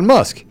guy Elon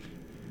Musk.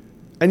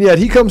 And yet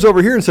he comes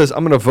over here and says,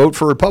 I'm going to vote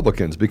for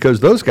Republicans because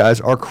those guys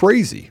are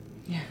crazy.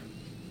 Yeah.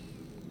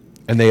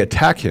 And they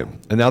attack him.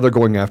 And now they're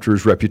going after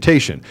his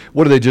reputation.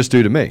 What do they just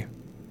do to me?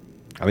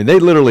 I mean, they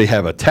literally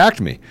have attacked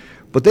me.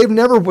 But they've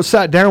never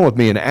sat down with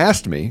me and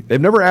asked me.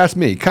 They've never asked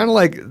me, kind of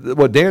like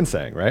what Dan's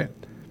saying, right?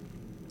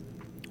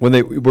 When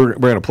we're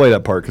going to play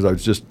that part because I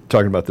was just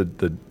talking about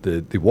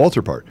the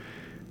Walter part.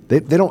 They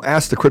don't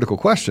ask the critical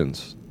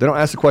questions. They don't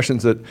ask the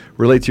questions that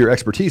relate to your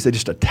expertise. They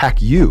just attack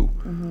you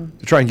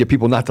to try and get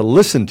people not to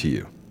listen to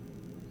you.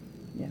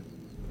 Yeah.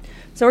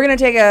 So we're going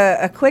to take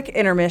a quick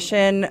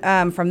intermission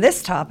from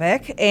this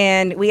topic,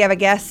 and we have a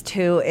guest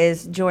who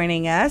is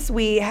joining us.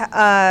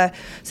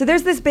 So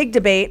there's this big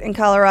debate in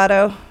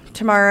Colorado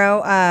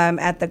tomorrow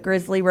at the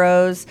Grizzly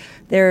Rose.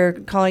 They're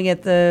calling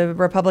it the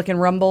Republican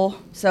Rumble.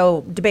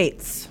 So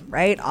debates,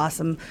 right?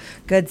 Awesome,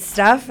 good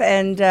stuff.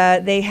 And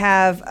they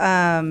have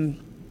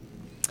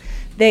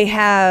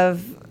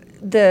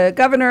the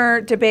governor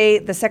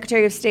debate, the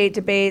Secretary of State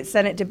debate,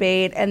 Senate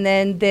debate, and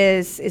then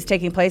this is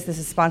taking place. This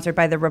is sponsored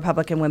by the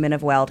Republican Women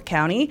of Weld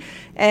County,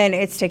 and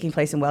it's taking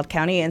place in Weld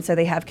County. And so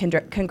they have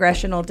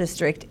Congressional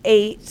District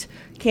 8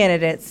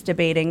 candidates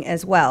debating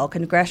as well.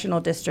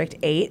 Congressional District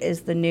 8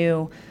 is the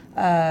new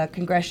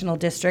congressional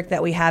district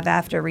that we have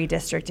after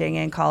redistricting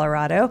in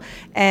Colorado.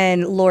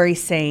 And Lori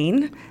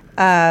Sane,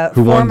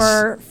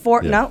 former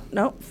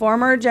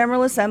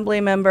General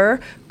Assembly member,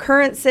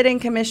 current sitting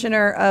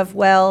commissioner of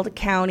Weld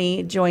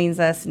County, joins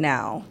us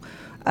now.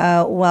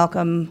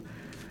 Welcome,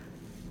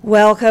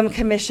 Welcome,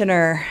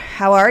 Commissioner.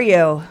 How are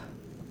you?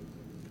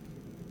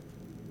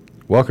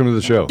 Welcome to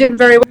the show. Doing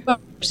very well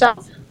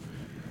yourself.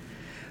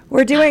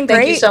 We're doing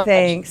Thank you great, so much.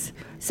 thanks.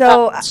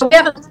 So, So we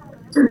have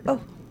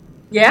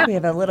yeah. we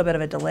have a little bit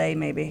of a delay,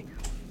 maybe.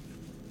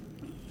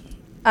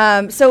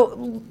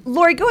 So,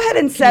 Lori, go ahead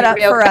and set up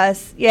for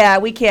us. Yeah,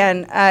 we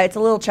can. It's a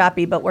little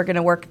choppy, but we're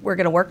gonna work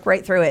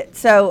right through it.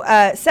 So,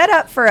 set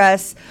up for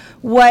us.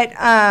 What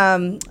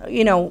can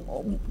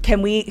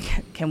we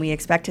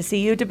expect to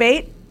see you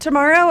debate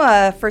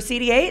tomorrow for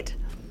CD8?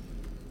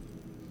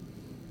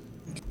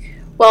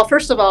 Well,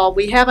 first of all,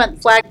 we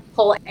haven't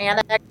flagpole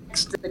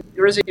annexed the New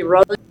Jersey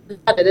Road.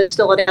 It is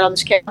still in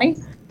Adams County,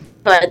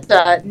 but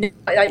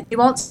you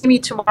won't see me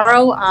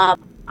tomorrow. I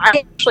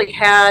actually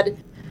had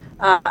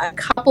a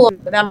couple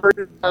of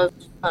members of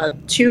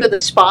two of the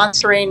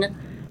sponsoring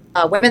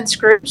women's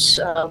groups,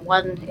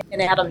 one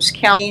in Adams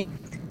County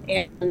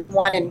and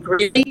one in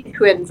Greeley,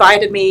 who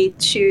invited me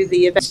to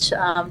the event.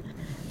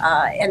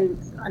 And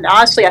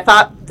honestly, I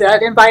thought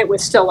that invite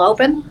was still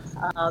open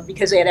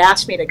because they had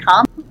asked me to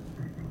come.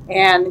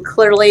 And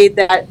clearly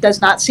that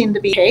does not seem to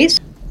be the case.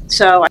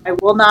 So I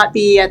will not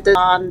be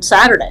on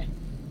Saturday.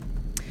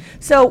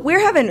 So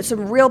we're having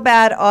some real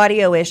bad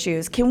audio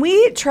issues. Can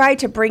we try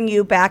to bring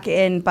you back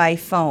in by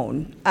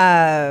phone?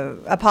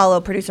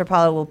 Producer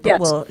Apollo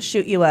will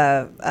shoot you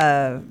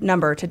a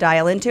number to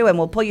dial into, and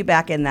we'll pull you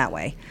back in that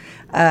way.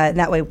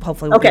 That way,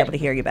 hopefully, we'll be able to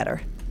hear you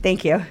better.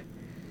 Thank you.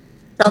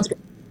 Sounds good.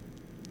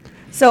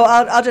 So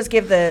I'll just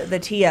give the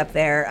tee up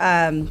there.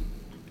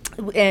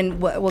 And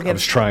we'll give. I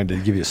was trying to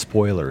give you a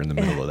spoiler in the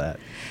middle of that.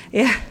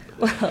 Yeah,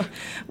 well,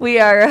 we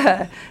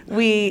are.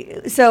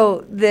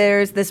 So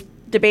there's this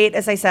debate,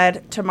 as I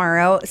said,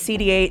 tomorrow.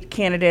 CD8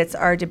 candidates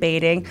are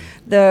debating.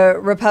 The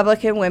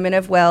Republican Women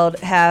of Weld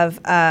have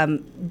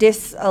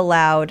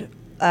disallowed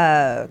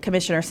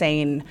Commissioner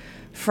Sain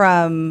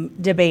from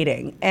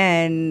debating,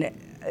 and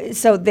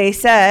so they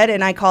said,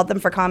 and I called them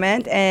for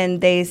comment,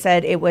 and they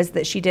said it was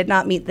that she did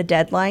not meet the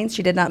deadlines.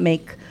 She did not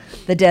make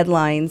the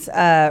deadlines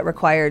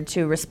required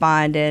to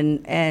respond,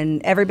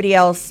 and everybody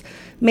else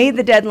made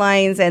the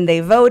deadlines and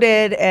they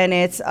voted, and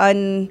it's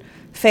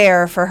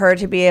unfair for her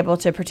to be able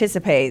to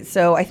participate.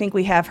 So I think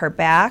we have her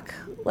back.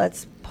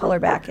 Let's pull her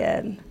back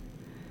in.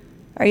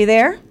 Are you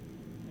there?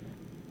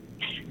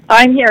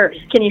 I'm here.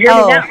 Can you hear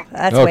me now?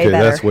 That's okay, way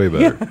better. That's way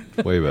better.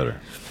 Way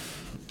better.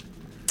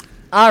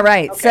 All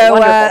right.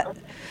 Okay,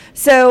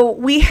 so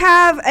we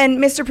have, and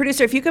Mr.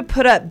 Producer, if you could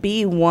put up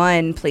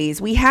B1,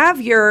 please. We have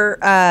your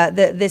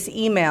this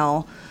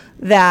email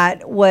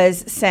that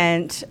was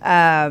sent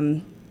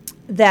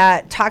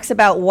that talks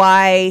about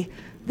why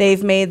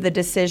they've made the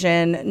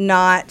decision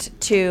not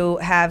to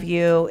have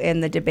you in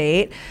the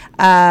debate.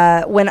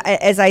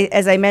 As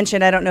I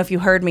mentioned, I don't know if you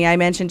heard me. I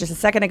mentioned just a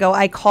second ago,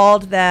 I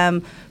called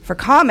them for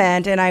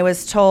comment, and I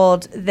was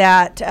told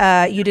that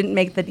you didn't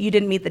meet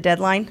the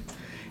deadline,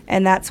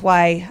 and that's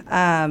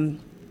why.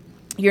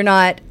 You're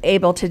not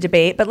able to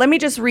debate. But let me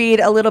just read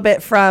a little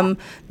bit from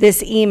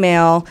this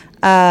email.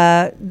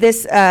 I'm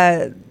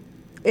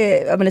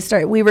going to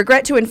start. We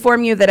regret to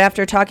inform you that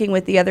after talking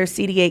with the other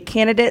CD8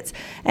 candidates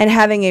and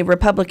having a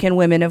Republican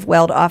Women of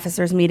Weld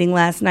officers meeting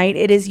last night,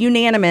 it is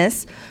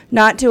unanimous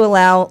not to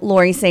allow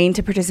Lori Sain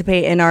to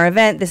participate in our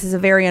event. This is a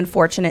very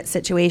unfortunate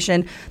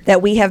situation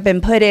that we have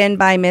been put in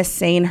by Miss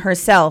Sain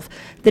herself.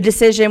 The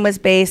decision was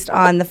based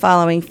on the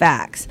following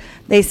facts.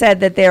 They said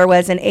that there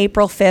was an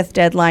April 5th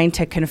deadline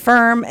to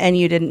confirm, and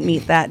you didn't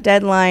meet that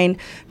deadline,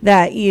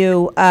 that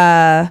you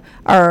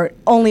are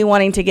only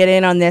wanting to get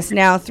in on this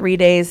now 3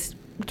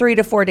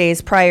 to 4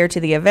 days prior to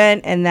the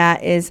event, and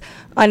that is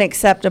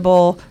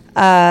unacceptable.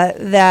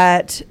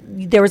 That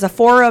there was a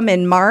forum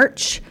in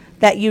March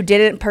that you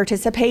didn't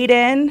participate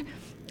in,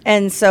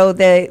 and so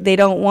they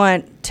don't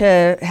want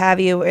to have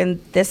you in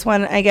this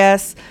one, I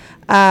guess.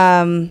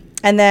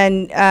 And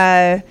then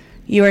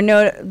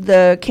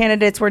the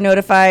candidates were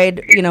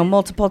notified,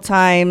 multiple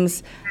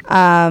times,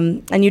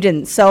 and you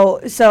didn't.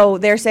 So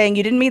they're saying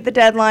you didn't meet the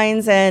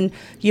deadlines, and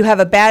you have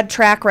a bad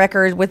track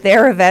record with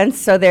their events.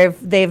 So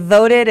they've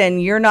voted,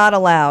 and you're not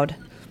allowed.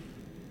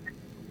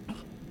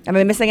 Am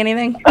I missing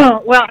anything?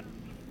 Oh, well,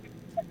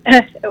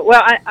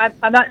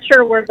 I'm not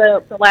sure where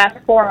the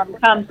last forum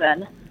comes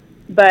in,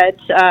 but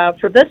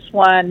for this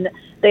one,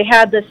 they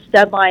had this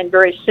deadline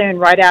very soon,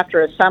 right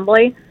after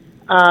assembly.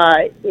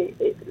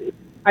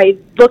 I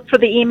looked for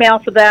the email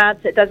for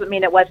that. It doesn't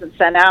mean it wasn't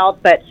sent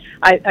out, but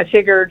I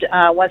figured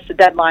once the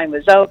deadline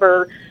was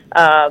over,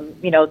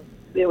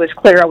 it was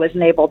clear I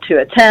wasn't able to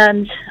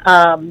attend.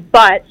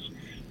 But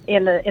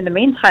in the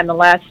meantime, the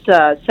last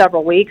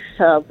several weeks,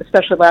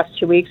 especially the last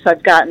 2 weeks,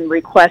 I've gotten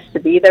requests to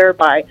be there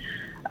by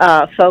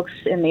folks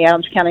in the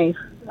Adams County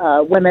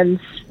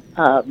Women's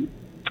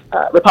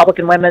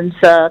Republican Women's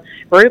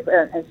group,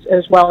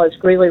 as well as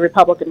Greeley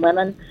Republican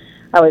Women.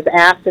 I was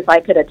asked if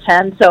I could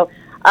attend, so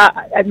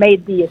I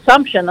made the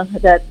assumption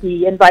that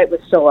the invite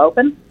was still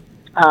open.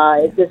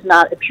 It does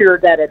not appear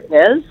that it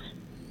is.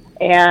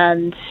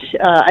 And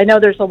I know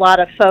there's a lot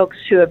of folks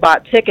who have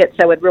bought tickets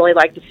that would really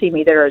like to see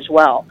me there as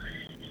well.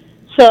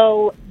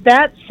 So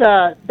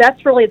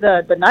that's really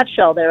the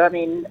nutshell there. I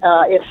mean,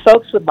 if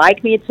folks would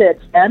like me to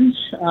attend,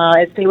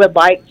 if they would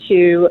like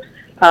to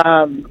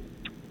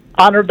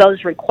honor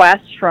those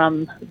requests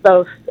from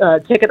both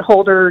ticket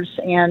holders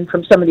and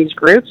from some of these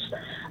groups,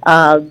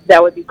 that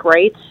would be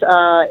great,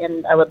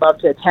 and I would love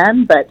to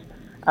attend. But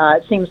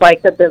it seems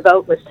like that the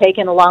vote was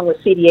taken along with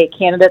CD8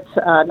 candidates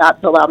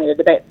not to allow me to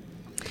debate.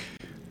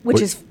 Which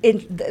is,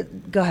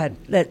 go ahead.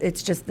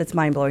 That's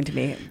mind blowing to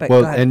me. But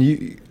well, go ahead. and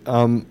you,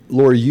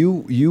 Laura,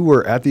 you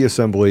were at the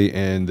assembly,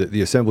 and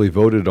the assembly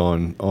voted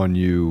on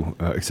you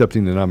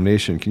accepting the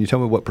nomination. Can you tell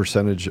me what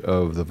percentage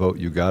of the vote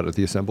you got at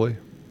the assembly?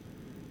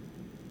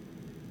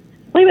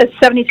 I believe it's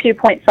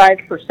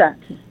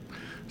 72.5%.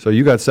 So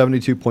you got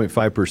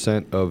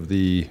 72.5% of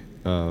the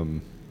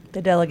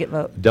delegate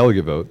vote.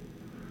 Delegate vote.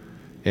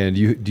 And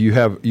you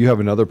have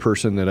another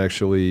person that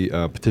actually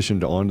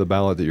petitioned on the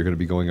ballot that you're going to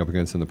be going up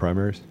against in the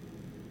primaries?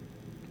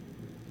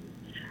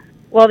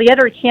 Well, the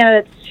other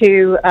candidates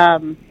who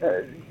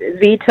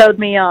vetoed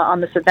me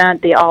on this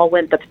event, they all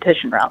went the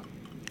petition route.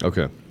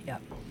 Okay. Yeah.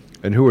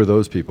 And who are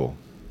those people?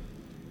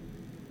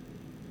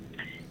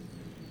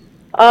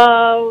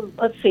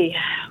 Let's see.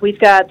 We've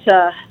got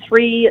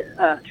three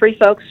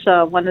folks.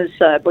 One is,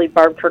 I believe,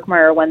 Barb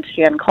Kirkmeyer, one's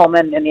Jan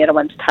Coleman, and the other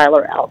one's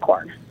Tyler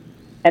Alcorn.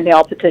 And they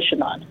all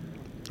petitioned on.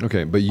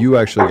 Okay, but you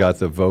actually got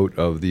the vote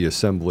of the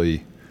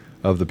assembly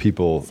of the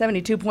people.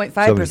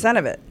 72.5%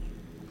 of it.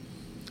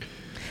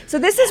 So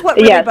this is what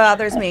really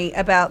bothers me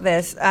about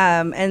this,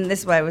 and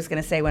this is what I was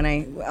going to say when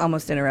I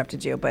almost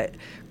interrupted you, but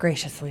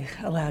graciously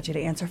allowed you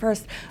to answer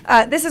first.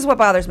 This is what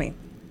bothers me.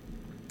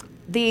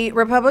 The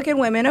Republican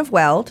women of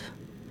Weld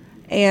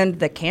and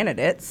the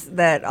candidates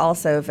that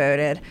also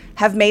voted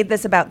have made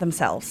this about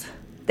themselves.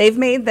 They've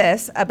made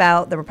this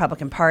about the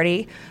Republican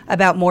Party,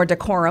 about more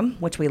decorum,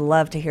 which we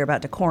love to hear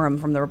about decorum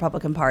from the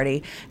Republican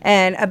Party,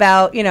 and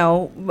about,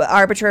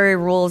 arbitrary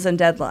rules and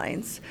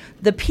deadlines.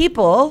 The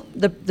people,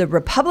 the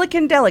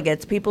Republican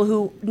delegates, people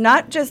who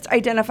not just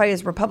identify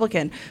as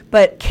Republican,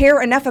 but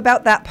care enough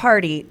about that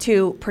party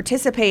to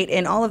participate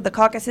in all of the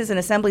caucuses and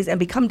assemblies and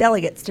become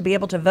delegates to be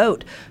able to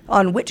vote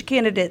on which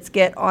candidates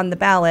get on the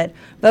ballot,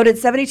 voted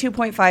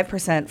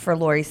 72.5% for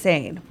Lori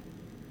Sain.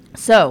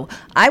 So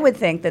I would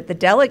think that the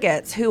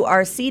delegates who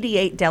are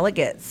CD8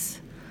 delegates,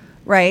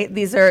 right?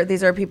 These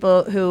are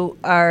people who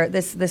are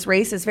this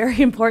race is very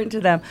important to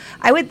them.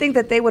 I would think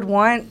that they would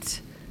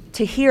want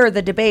to hear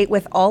the debate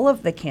with all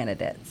of the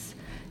candidates.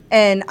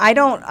 And I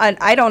don't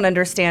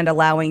understand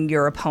allowing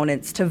your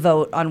opponents to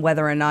vote on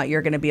whether or not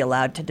you're going to be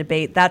allowed to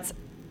debate. That's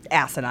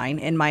asinine,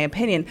 in my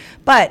opinion.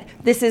 But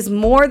this is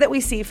more that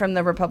we see from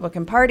the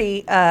Republican Party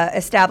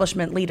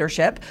establishment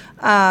leadership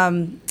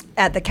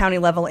at the county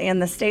level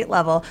and the state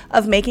level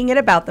of making it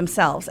about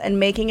themselves and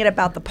making it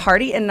about the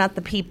party and not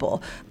the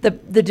people. The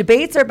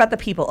debates are about the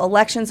people.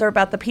 Elections are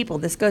about the people.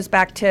 This goes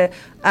back to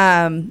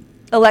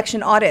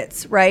election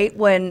audits, right?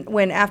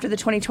 When after the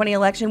 2020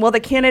 election, well, the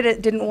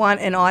candidate didn't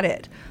want an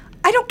audit.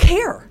 I don't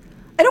care.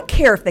 I don't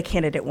care if the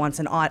candidate wants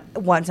an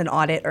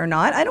audit or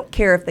not. I don't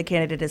care if the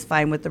candidate is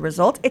fine with the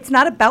result. It's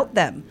not about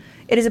them.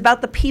 It is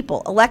about the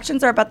people.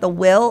 Elections are about the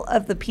will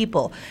of the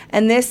people.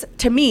 And this,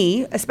 to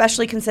me,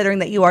 especially considering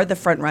that you are the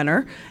front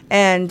runner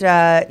and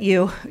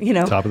you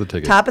know top of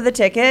the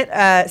ticket,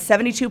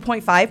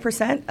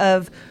 72.5%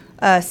 of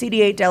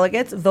CD8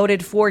 delegates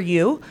voted for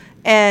you,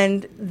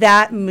 and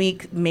that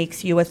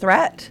makes you a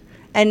threat.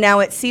 And now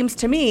it seems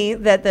to me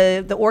that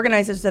the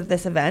organizers of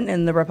this event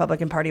and the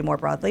Republican Party more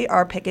broadly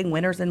are picking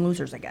winners and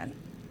losers again.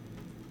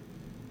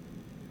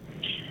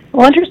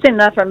 Well, interesting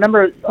enough, I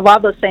remember a lot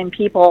of those same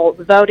people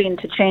voting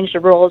to change the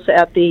rules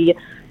at the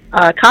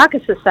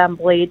caucus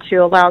assembly to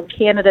allow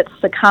candidates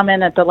to come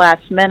in at the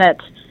last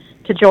minute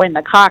to join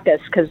the caucus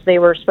because they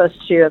were supposed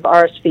to have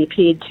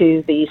RSVP'd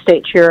to the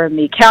state chair and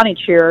the county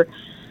chair,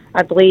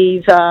 I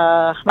believe,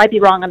 might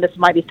be wrong on this,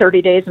 might be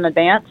 30 days in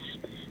advance.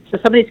 So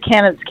some of these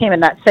candidates came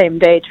in that same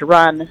day to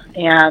run,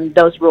 and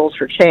those rules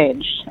were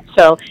changed.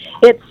 So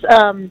it's,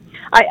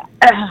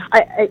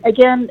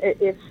 again,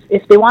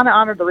 if they want to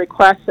honor the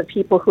requests of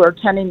people who are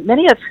attending,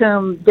 many of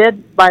whom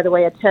did, by the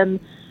way,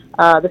 attend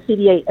the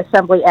CD8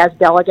 assembly as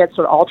delegates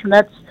or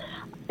alternates,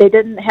 they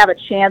didn't have a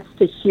chance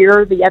to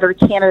hear the other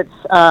candidates'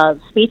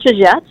 speeches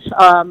yet,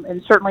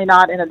 and certainly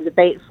not in a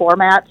debate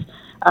format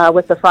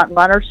with the front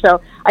runner.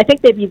 So I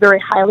think they'd be very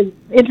highly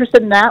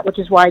interested in that, which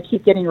is why I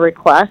keep getting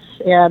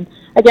requests. And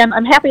again,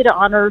 I'm happy to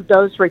honor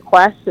those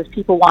requests if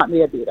people want me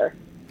to be there.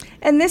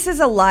 And this is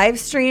a live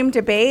stream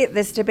debate.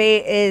 This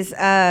debate is,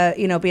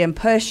 being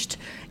pushed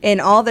in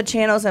all the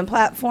channels and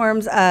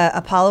platforms.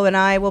 Apollo and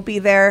I will be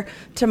there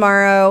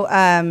tomorrow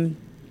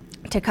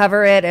to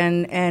cover it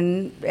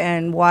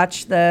and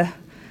watch the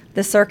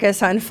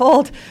circus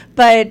unfold.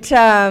 But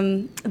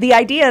the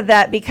idea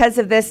that because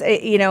of this,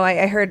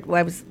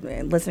 I was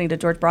listening to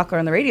George Brockler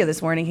on the radio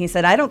this morning. He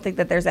said, I don't think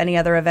that there's any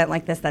other event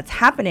like this that's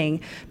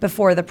happening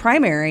before the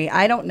primary.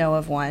 I don't know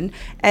of one.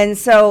 And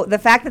so the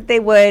fact that they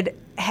would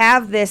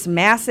have this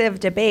massive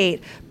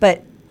debate,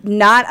 but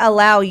not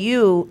allow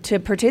you to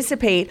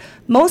participate,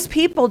 most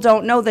people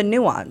don't know the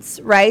nuance,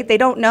 right? They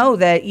don't know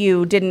that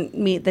you didn't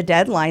meet the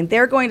deadline.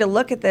 They're going to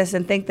look at this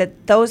and think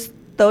that those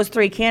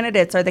three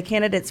candidates are the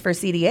candidates for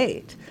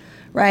CD8,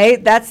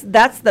 right? That's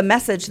the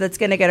message that's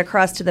going to get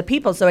across to the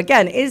people. So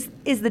again, is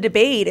the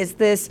debate, is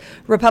this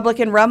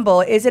Republican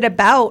Rumble, is it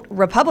about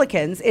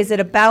Republicans? Is it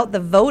about the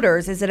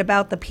voters? Is it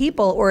about the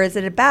people? Or is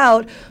it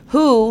about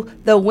who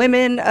the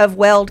women of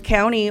Weld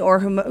County or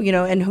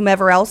and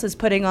whomever else is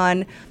putting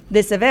on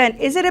this event?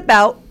 Is it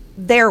about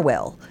their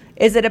will?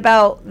 Is it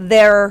about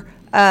their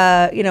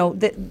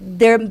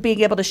their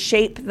being able to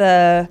shape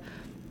the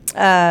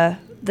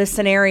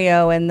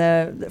scenario and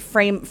the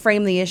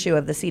frame the issue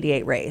of the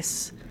CD8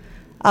 race?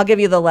 I'll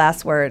give you the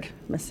last word,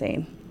 Ms.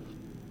 Sain.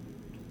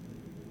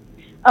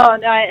 Oh,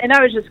 no, and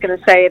I was just going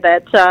to say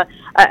that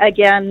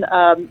again.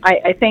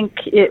 I think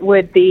it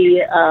would be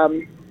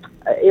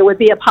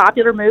a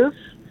popular move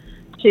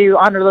to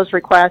honor those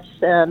requests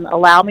and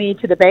allow me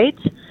to debate.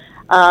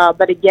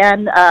 But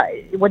again,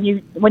 when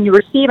you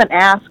receive an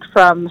ask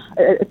from,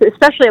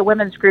 especially a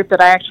women's group that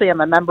I actually am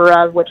a member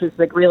of, which is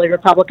the Greeley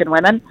Republican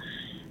Women,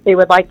 they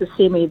would like to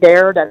see me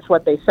there. That's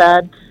what they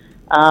said.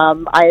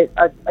 I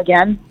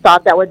again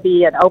thought that would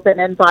be an open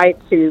invite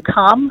to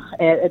come.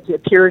 It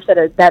appears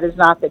that that is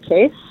not the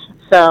case.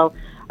 So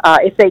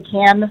if they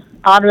can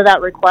honor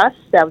that request,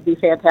 that would be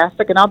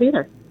fantastic, and I'll be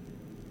there.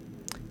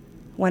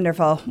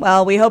 Wonderful.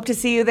 Well, we hope to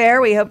see you there.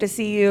 We hope to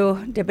see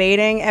you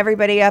debating.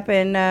 Everybody up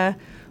in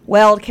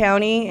Weld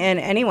County and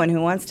anyone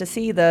who wants to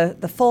see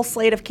the full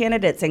slate of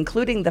candidates,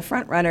 including the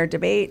front-runner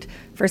debate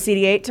for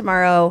CD8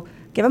 tomorrow,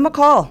 give them a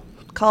call.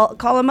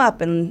 Call them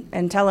up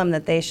and tell them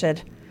that they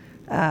should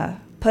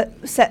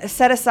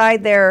set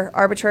aside their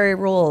arbitrary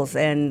rules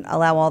and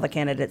allow all the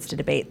candidates to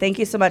debate. Thank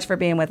you so much for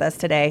being with us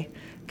today,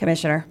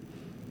 Commissioner.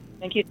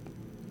 Thank you.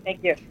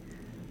 Thank you.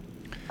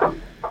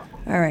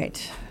 All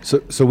right.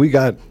 So we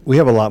have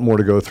a lot more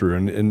to go through,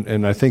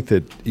 and I think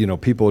that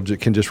people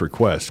can just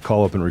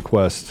call up and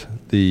request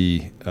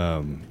that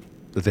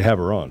they have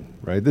her on.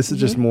 Right. This is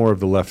just more of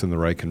the left and the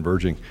right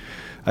converging.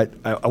 I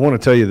want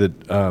to tell you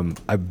that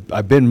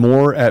I've been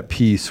more at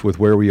peace with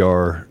where we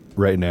are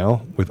right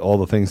now with all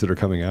the things that are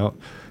coming out.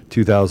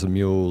 2,000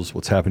 mules,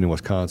 what's happening in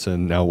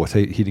Wisconsin, now what's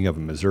heating up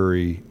in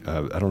Missouri.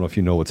 I don't know if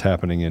you know what's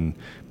happening in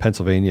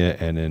Pennsylvania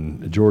and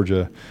in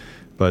Georgia,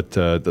 but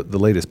the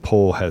latest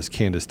poll has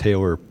Candace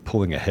Taylor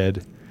pulling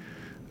ahead.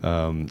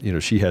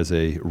 She has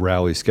a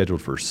rally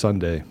scheduled for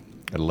Sunday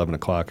at 11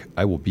 o'clock.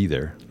 I will be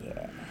there.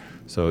 Yeah.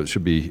 So it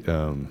should be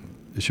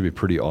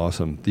pretty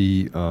awesome.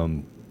 The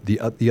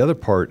other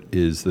part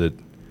is that,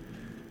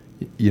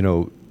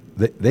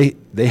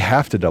 they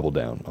have to double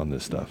down on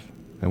this stuff,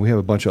 and we have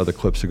a bunch of other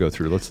clips to go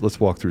through. Let's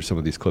walk through some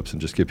of these clips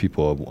and just give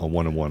people a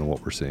one-on-one on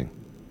what we're seeing.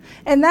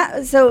 And that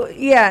is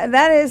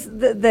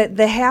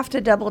the have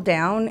to double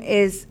down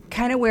is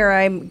kind of where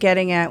I'm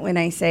getting at when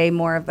I say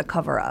more of the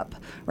cover up,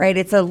 right?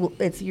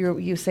 It's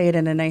you say it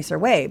in a nicer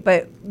way,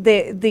 but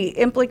the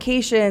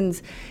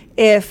implications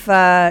if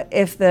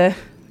the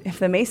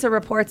Mesa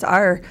reports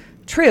are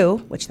true,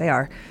 which they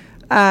are,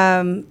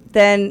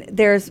 then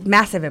there's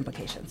massive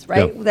implications,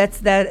 right? Yep.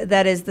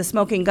 That is the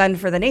smoking gun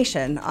for the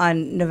nation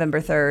on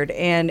November 3rd,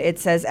 and it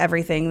says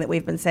everything that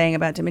we've been saying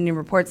about Dominion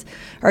reports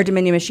or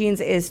Dominion machines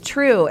is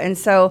true. And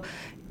so,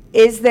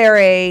 is there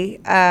a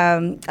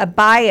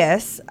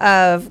bias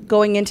of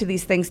going into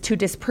these things to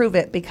disprove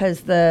it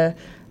because the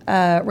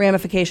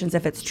ramifications,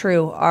 if it's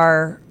true,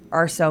 are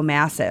so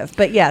massive?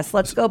 But yes,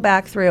 let's go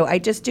back through. I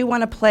just do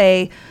want to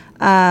play,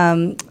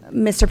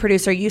 Mr.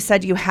 Producer. You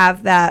said you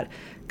have that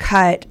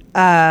cut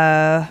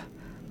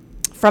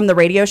from the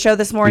radio show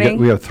this morning.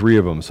 We have three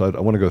of them, so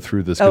I want to go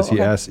through this because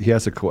he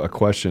asked a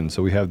question.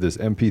 So we have this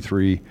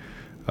MP3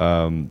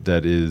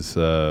 that is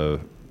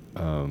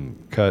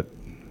cut,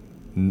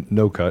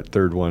 no cut.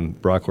 Third one,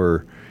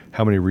 Brockler.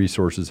 How many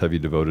resources have you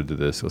devoted to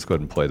this? Let's go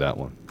ahead and play that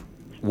one.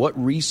 What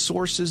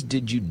resources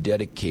did you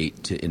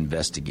dedicate to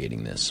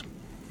investigating this?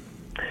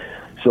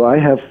 So I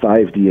have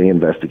 5 DA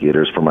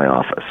investigators for my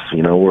office.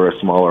 We're a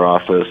smaller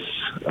office.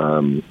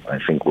 I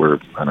think we're,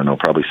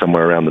 probably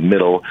somewhere around the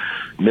middle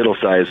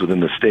size within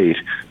the state,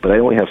 but I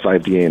only have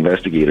 5 DA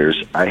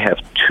investigators. I have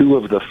 2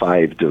 of the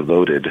 5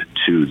 devoted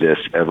to this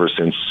ever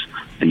since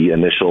the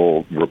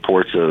initial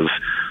reports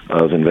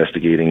of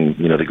investigating,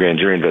 the grand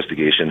jury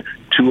investigation.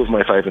 2 of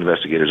my 5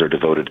 investigators are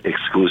devoted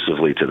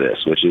exclusively to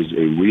this, which is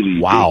a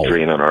really big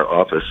drain on our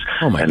office,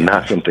 and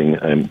not something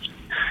I'm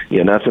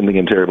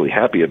terribly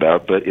happy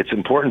about, but it's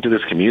important to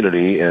this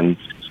community, and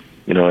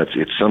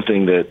it's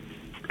something that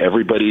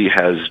everybody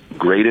has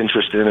great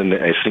interest in, and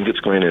I think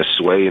it's going to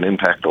sway and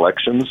impact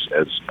elections,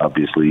 as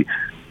obviously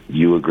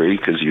you agree,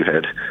 because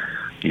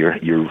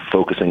you're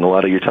focusing a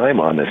lot of your time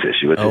on this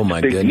issue. It's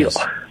a big deal.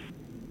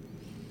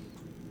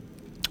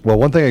 Well,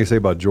 one thing I can say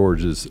about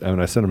George is,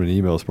 and I sent him an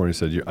email this morning, he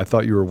said, I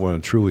thought you were one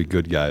of the truly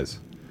good guys.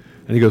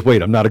 And he goes,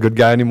 wait, I'm not a good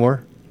guy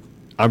anymore?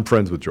 I'm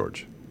friends with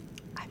George.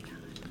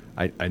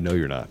 I know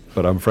you're not,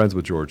 but I'm friends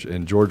with George.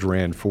 And George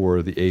ran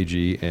for the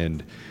AG,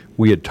 and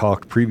we had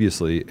talked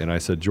previously, and I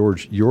said,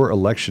 George, your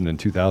election in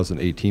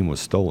 2018 was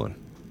stolen.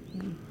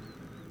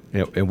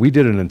 And we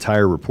did an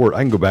entire report.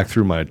 I can go back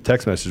through my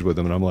text message with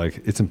him, and I'm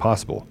like, it's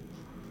impossible.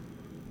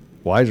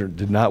 Weiser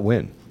did not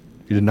win.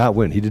 He did not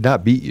win. He did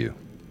not beat you.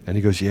 And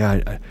he goes,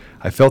 yeah,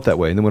 I felt that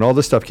way. And then when all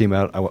this stuff came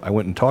out, I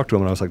went and talked to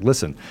him, and I was like,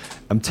 listen,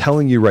 I'm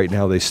telling you right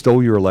now, they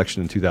stole your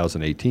election in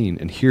 2018,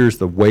 and here's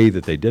the way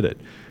that they did it.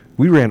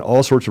 We ran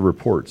all sorts of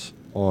reports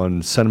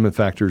on sentiment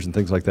factors and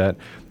things like that,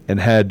 and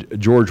had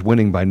George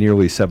winning by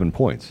nearly 7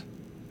 points.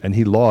 And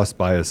he lost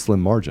by a slim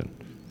margin.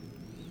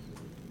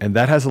 And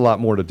that has a lot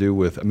more to do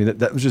with, I mean,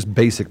 that was just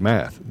basic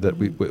math that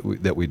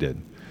we did.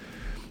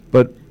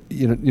 But,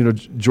 you know,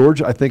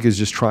 George, I think, is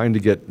just trying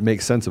to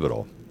make sense of it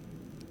all.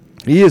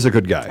 He is a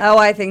good guy. Oh,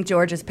 I think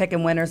George is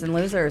picking winners and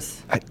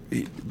losers.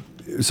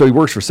 So he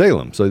works for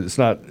Salem. So it's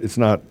not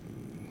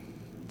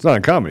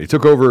uncommon. He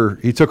took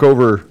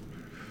over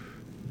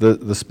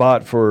the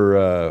spot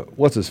for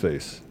what's his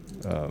face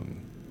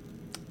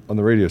on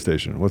the radio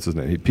station. What's his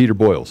name? Peter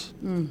Boyles.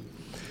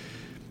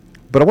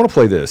 But I want to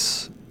play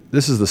this.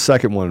 This is the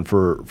second one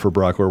for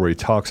Brockler where he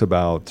talks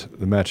about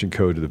the matching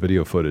code to the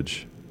video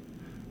footage.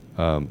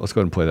 Let's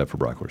go ahead and play that for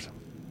Brocklers.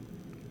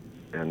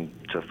 And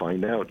to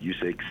find out, you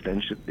say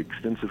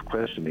extensive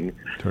questioning.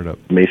 Turn it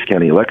up. Mesa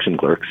County election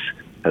clerks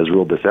has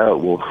ruled this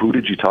out. Well, who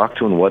did you talk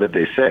to and what did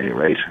they say,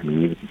 right? I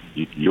mean,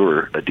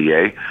 you're a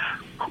DA.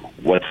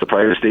 What's the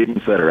prior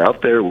statements that are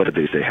out there? What did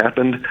they say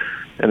happened?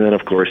 And then,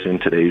 of course, in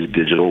today's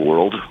digital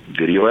world,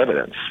 video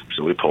evidence.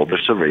 So we pulled the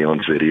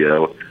surveillance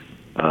video.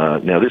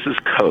 Now, this is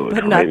code,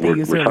 right?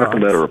 We're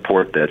talking about a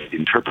report that's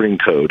interpreting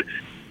code.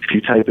 If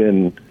you type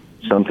in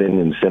something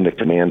and send a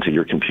command to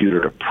your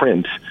computer to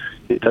print,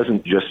 it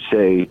doesn't just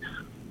say,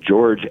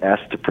 George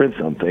asked to print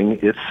something.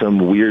 It's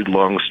some weird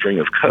long string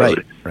of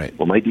code. Right.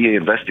 Well, my DA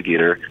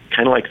investigator,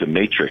 kind of like the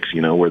Matrix,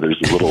 you know, where there's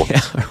little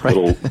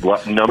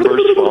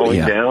numbers falling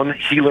down.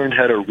 He learned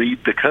how to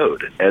read the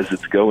code as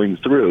it's going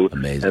through.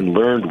 Amazing. And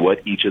learned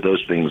what each of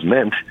those things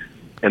meant,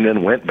 and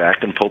then went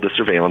back and pulled the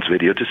surveillance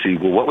video to see,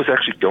 well, what was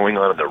actually going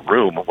on in the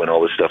room when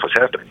all this stuff was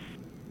happening.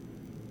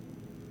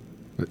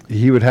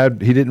 He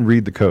didn't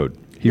read the code.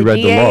 He read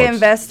the DA logs.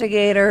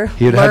 investigator.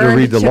 He had to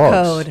read the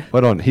logs. Code.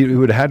 Hold on. He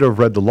would have had to have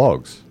read the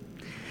logs.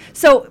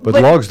 So, but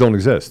the logs don't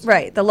exist.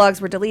 Right. The logs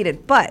were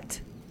deleted.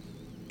 But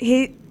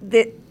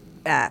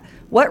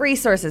what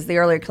resources, the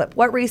earlier clip,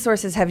 what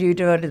resources have you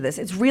devoted to this?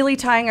 It's really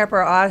tying up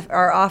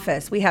our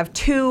office. We have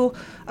 2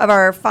 of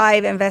our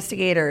 5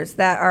 investigators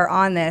that are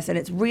on this, and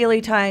it's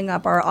really tying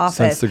up our office.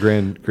 Since the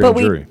grand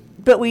jury.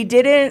 But we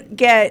didn't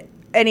get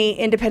any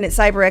independent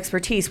cyber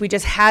expertise. We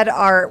just had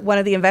one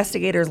of the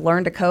investigators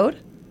learn to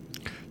code.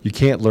 You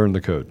can't learn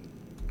the code.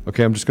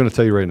 Okay, I'm just going to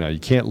tell you right now,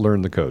 you can't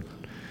learn the code.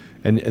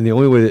 And the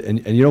only way,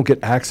 and you don't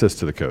get access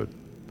to the code.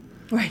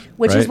 Right,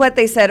 which is what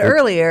they said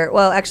earlier.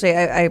 Well, actually,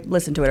 I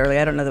listened to it earlier.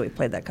 I don't know that we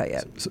played that cut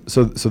yet.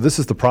 So this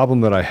is the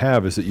problem that I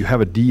have, is that you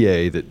have a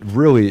DA that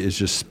really is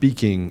just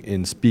speaking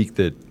in speak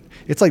that,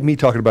 it's like me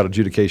talking about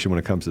adjudication when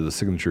it comes to the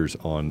signatures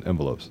on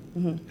envelopes.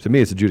 Mm-hmm. To me,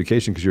 it's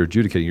adjudication because you're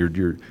adjudicating.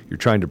 You're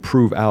trying to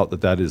prove out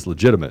that is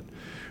legitimate.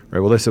 Right.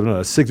 Well, they said,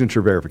 no,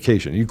 signature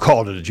verification. You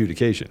called it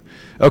adjudication.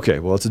 Okay,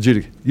 well, it's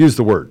use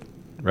the word,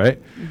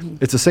 right? Mm-hmm.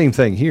 It's the same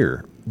thing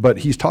here, but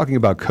he's talking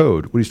about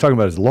code. What he's talking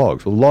about is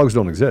logs. Well, the logs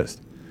don't exist.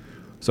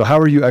 So how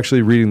are you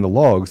actually reading the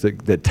logs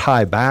that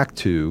tie back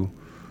to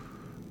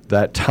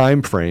that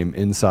time frame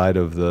inside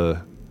of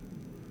the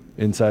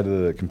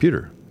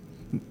computer?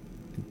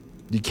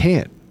 You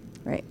can't.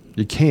 Right.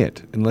 You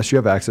can't unless you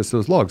have access to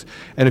those logs.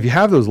 And if you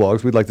have those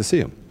logs, we'd like to see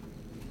them.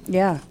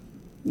 Yeah.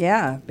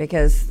 Yeah,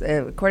 because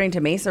according to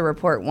Mesa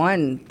Report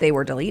 1, they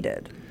were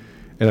deleted.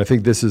 And I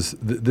think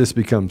this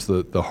becomes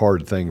the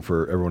hard thing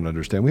for everyone to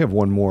understand. We have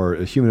one more.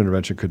 A human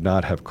intervention could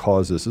not have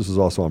caused this. This is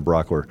also on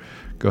Brockler.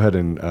 Go ahead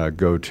and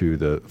go to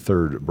the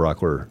third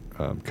Brockler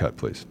cut,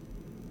 please.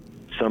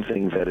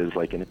 Something that is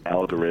like an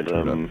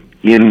algorithm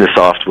in the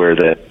software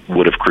that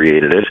would have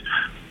created it,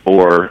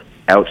 or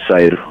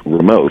outside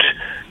remote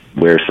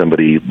where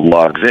somebody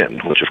logs in,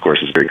 which of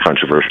course is very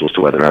controversial as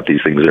to whether or not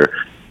these things are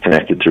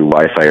connected through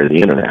Wi-Fi or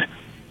the internet.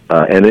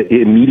 And it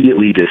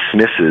immediately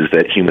dismisses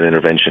that human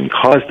intervention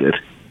caused it,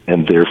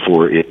 and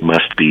therefore it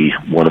must be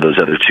one of those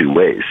other 2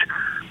 ways.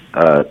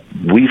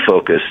 We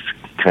focused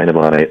kind of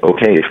on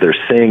if they're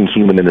saying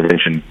human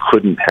intervention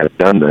couldn't have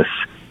done this,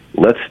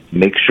 let's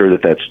make sure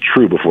that that's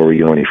true before we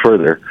go any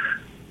further.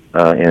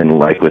 And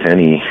like with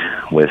any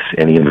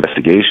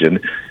investigation,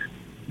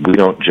 we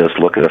don't just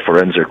look at a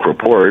forensic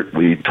report.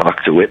 We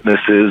talk to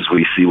witnesses.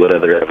 We see what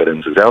other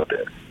evidence is out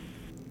there.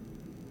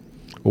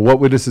 Well, what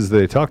witnesses did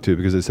they talk to?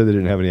 Because they said they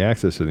didn't have any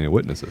access to any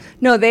witnesses.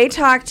 No, they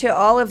talked to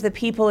all of the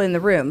people in the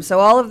room. So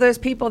all of those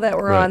people that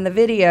were on the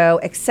video,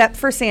 except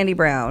for Sandy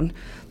Brown,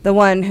 the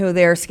one who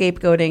they're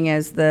scapegoating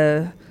as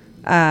the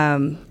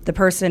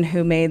person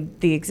who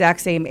made the exact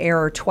same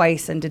error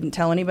twice and didn't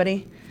tell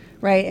anybody.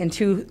 right, in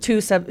two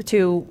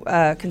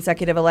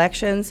consecutive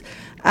elections.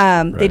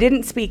 They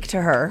didn't speak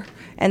to her,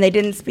 and they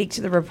didn't speak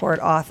to the report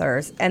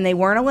authors, and they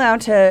weren't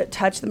allowed to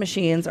touch the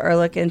machines or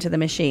look into the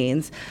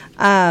machines.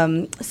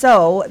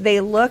 So they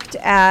looked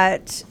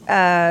at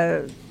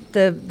the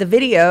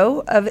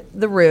video of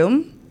the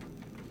room,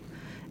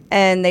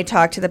 and they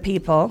talked to the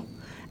people,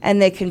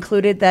 and they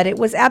concluded that it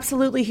was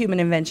absolutely human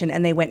invention,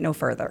 and they went no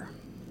further.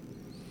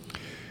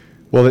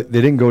 Well, they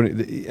didn't go,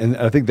 and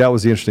I think that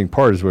was the interesting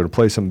part is we're going to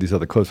play some of these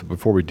other clips, but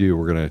before we do,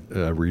 we're going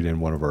to read in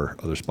one of our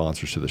other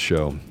sponsors to the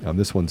show.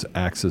 This one's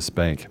Axos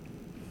Bank,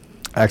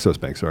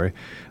 sorry.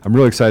 I'm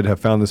really excited to have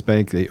found this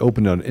bank. They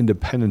opened on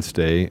Independence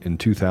Day in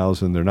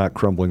 2000. They're not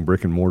crumbling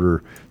brick and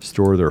mortar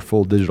store. They're a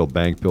full digital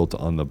bank built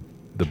on the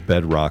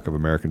bedrock of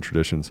American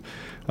traditions.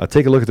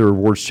 Take a look at the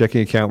rewards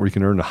checking account where you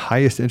can earn the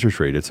highest interest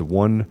rate. It's a big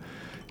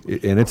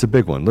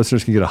one.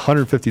 Listeners can get a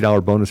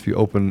 $150 bonus if you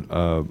open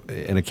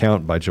an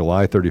account by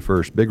July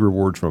 31st. Big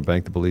rewards from a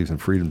bank that believes in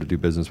freedom to do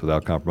business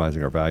without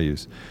compromising our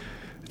values.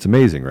 It's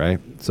amazing,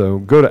 right? So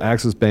go to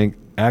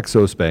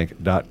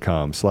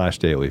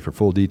axosbank.com/daily for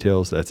full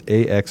details. That's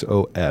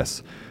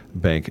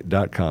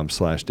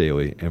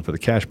AXOSbank.com/daily. And for the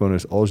cash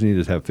bonus, all you need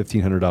is have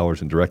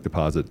 $1,500 in direct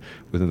deposit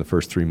within the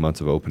first 3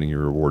 months of opening your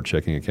reward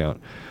checking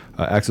account.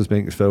 Axos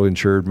Bank is federally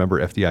insured,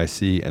 member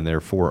FDIC, and they're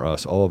for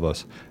us, all of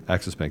us.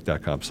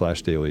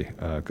 AXOSbank.com/daily.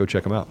 Go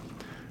check them out.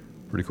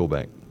 Pretty cool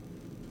bank.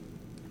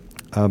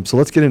 So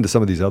let's get into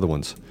some of these other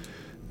ones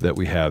that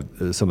we have.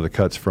 Some of the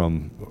cuts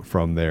from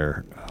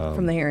there.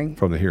 From the hearing.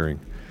 From the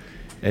hearing,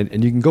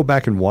 and you can go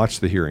back and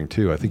watch the hearing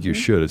too. I think you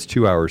should. It's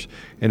 2 hours,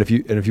 and if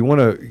you want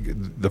to,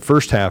 the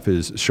first half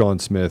is Sean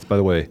Smith. By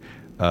the way,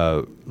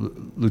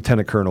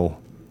 Lieutenant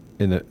Colonel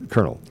in the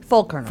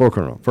Full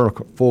Colonel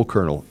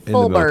in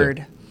the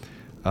military.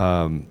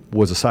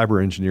 Was a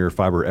cyber engineer,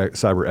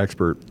 cyber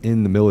expert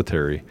in the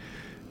military,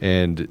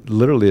 and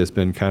literally has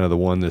been kind of the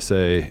one to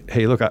say,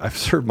 hey, look, I've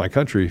served my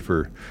country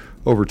for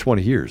over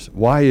 20 years.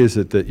 Why is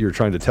it that you're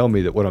trying to tell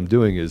me that what I'm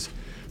doing is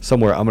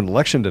somewhere I'm an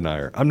election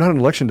denier? I'm not an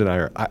election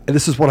denier.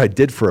 This is what I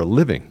did for a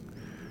living.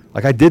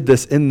 Like, I did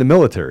this in the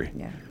military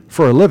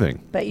for a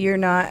living. But you're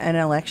not an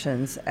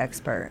elections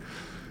expert.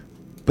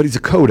 But he's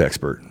a code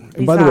expert.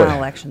 He's not an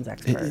elections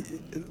expert.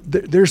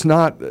 There's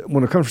not,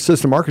 when it comes to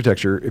system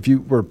architecture, if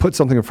you were to put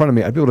something in front of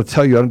me, I'd be able to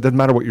tell you, it doesn't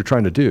matter what you're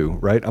trying to do,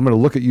 right? I'm going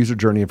to look at user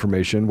journey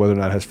information, whether or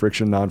not it has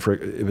friction,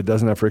 if it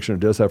doesn't have friction or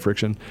does have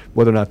friction,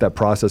 whether or not that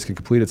process can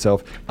complete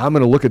itself. I'm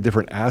going to look at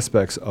different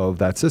aspects of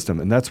that system,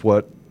 and that's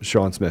what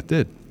Sean Smith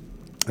did.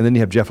 And then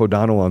you have Jeff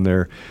O'Donnell on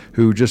there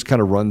who just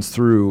kind of runs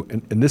through,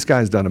 and this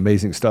guy's done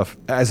amazing stuff,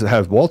 as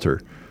has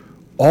Walter,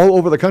 all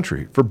over the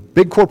country for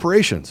big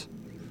corporations.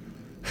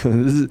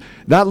 This is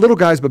not little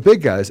guys, but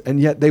big guys, and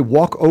yet they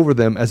walk over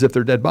them as if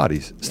they're dead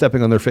bodies,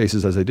 stepping on their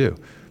faces as they do,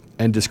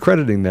 and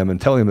discrediting them and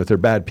telling them that they're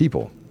bad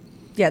people.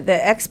 Yeah,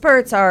 the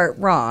experts are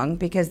wrong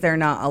because they're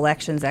not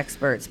elections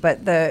experts,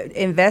 but the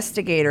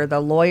investigator,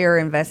 the lawyer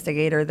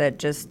investigator that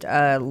just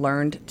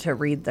learned to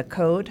read the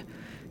code,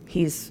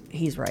 he's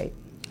right.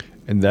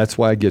 And that's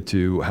why I get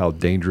to how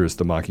dangerous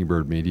the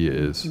Mockingbird media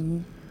is.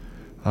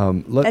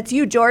 Mm-hmm. That's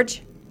you,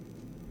 George.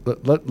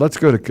 Let's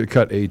go to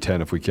cut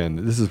A10 if we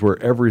can. This is where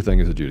everything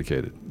is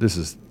adjudicated. This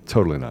is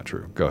totally not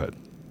true. Go ahead.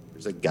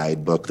 There's a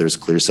guidebook. There's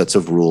clear sets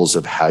of rules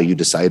of how you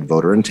decide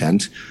voter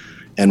intent.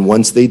 And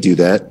once they do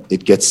that,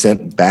 it gets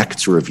sent back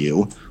to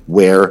review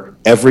where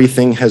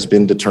everything has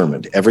been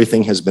determined.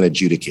 Everything has been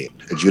adjudicated.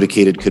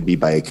 Adjudicated could be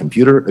by a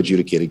computer.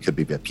 Adjudicated could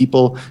be by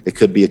people. It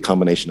could be a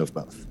combination of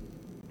both.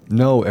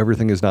 No,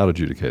 everything is not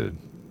adjudicated.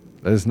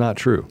 That is not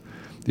true.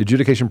 The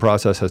adjudication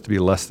process has to be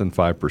less than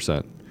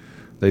 5%.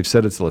 They've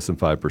said it's less than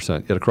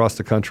 5%. Yet across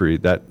the country,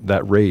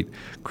 that rate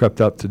crept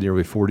up to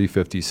nearly 40,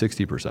 50,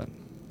 60%.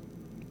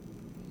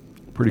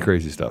 Pretty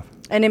crazy stuff.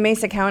 And in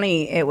Mesa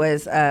County, it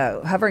was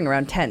hovering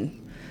around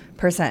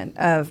 10%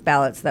 of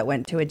ballots that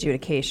went to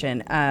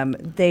adjudication.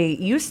 They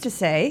used to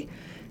say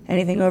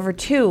anything over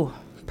 2%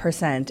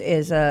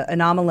 is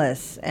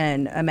anomalous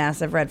and a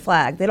massive red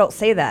flag. They don't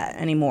say that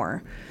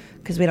anymore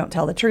because we don't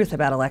tell the truth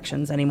about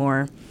elections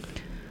anymore.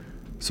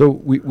 So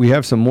we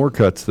have some more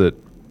cuts that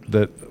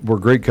were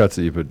great cuts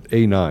that you put.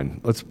 A9.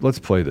 Let's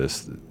play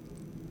this.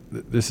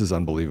 This is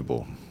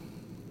unbelievable.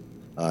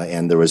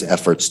 And there was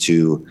efforts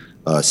to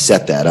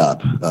set that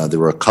up. There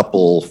were a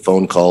couple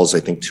phone calls, I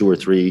think 2 or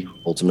 3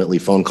 ultimately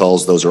phone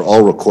calls. Those are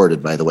all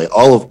recorded, by the way.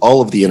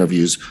 All of the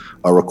interviews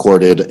are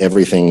recorded.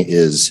 Everything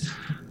is.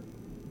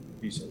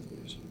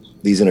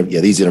 These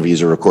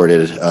interviews are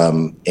recorded,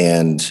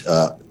 and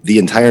the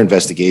entire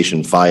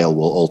investigation file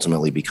will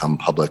ultimately become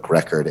public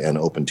record and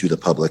open to the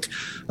public.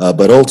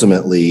 But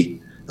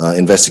ultimately,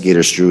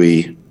 Investigator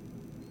Struy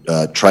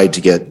tried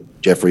to get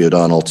Jeffrey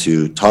O'Donnell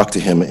to talk to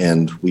him,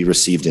 and we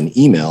received an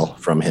email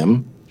from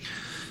him.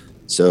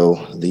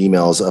 So the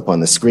email is up on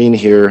the screen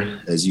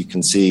here, as you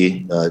can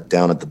see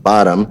down at the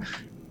bottom.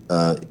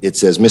 It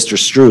says, Mr.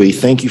 Struy,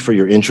 thank you for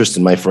your interest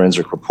in my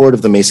forensic report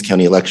of the Mesa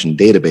County election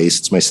database.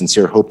 It's my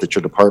sincere hope that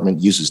your department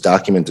uses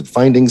documented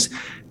findings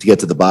to get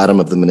to the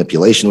bottom of the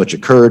manipulation which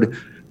occurred.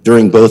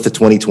 during both the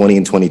 2020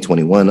 and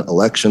 2021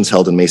 elections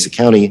held in Mesa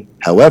County.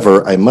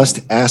 However, I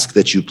must ask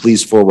that you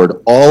please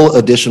forward all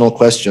additional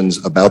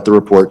questions about the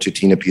report to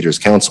Tina Peters'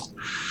 counsel.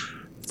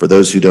 For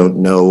those who don't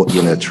know,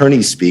 in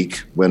attorney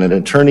speak, when an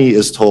attorney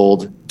is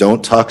told,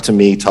 don't talk to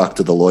me, talk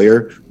to the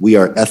lawyer, we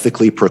are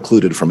ethically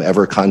precluded from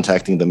ever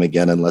contacting them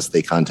again unless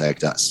they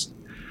contact us.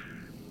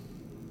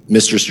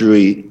 Mr.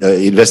 Struy,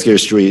 Investigator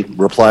Struy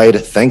replied,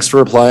 thanks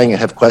for replying. I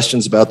have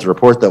questions about the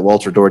report that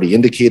Walter Doherty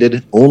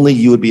indicated. Only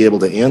you would be able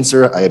to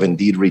answer. I have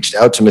indeed reached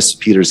out to Ms.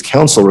 Peters'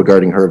 counsel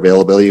regarding her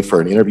availability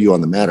for an interview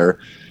on the matter.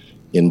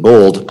 In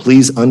bold,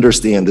 please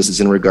understand this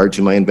is in regard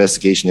to my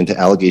investigation into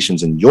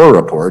allegations in your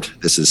report.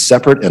 This is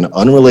separate and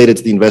unrelated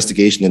to the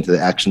investigation into the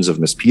actions of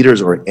Ms.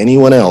 Peters or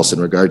anyone else in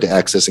regard to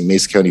accessing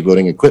Mesa County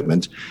voting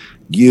equipment.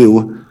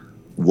 You,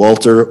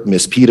 Walter,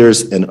 Ms.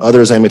 Peters, and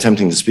others I'm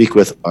attempting to speak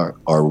with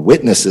are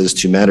witnesses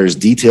to matters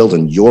detailed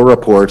in your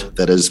report.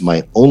 That is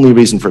my only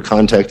reason for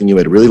contacting you.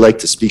 I'd really like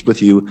to speak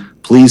with you.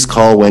 Please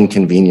call when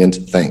convenient.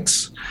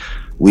 Thanks.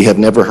 We have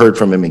never heard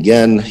from him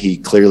again. He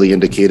clearly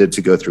indicated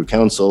to go through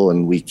counsel,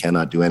 and we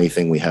cannot do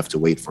anything. We have to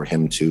wait for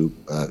him to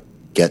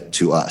get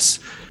to us.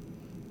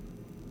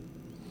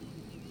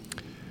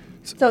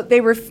 So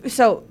they're So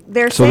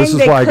saying this is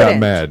they why I got couldn't.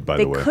 mad, by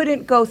the way. They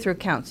couldn't go through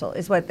counsel,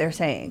 is what they're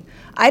saying.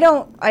 I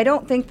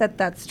don't think that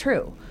that's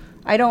true.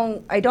 I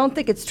don't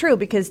think it's true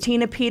because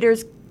Tina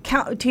Peters'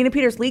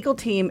 legal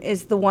team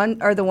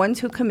are the ones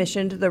who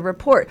commissioned the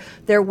report.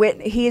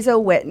 He is a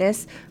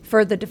witness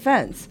for the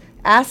defense.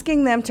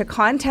 Asking them to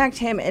contact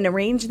him and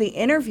arrange the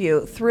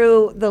interview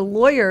through the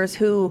lawyers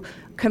who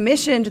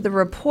commissioned the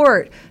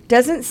report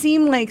doesn't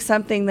seem like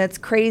something that's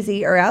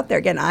crazy or out there.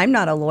 Again, I'm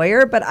not a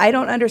lawyer, but I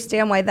don't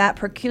understand why that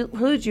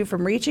precludes you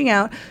from reaching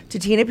out to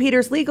Tina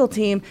Peters' legal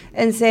team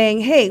and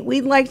saying, hey,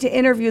 we'd like to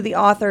interview the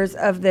authors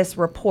of this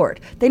report.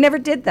 They never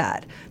did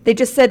that. They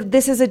just said,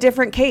 this is a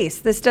different case.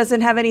 This doesn't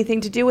have anything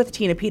to do with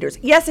Tina Peters.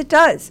 Yes, it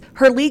does.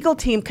 Her legal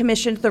team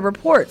commissioned the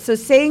report. So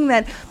saying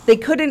that they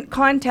couldn't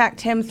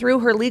contact him through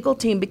her legal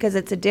team because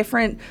it's a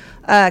different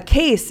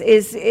case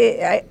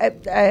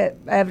I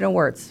have no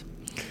words.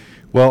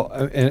 Well,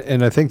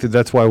 and I think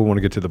that's why we want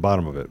to get to the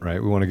bottom of it,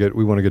 right? We want to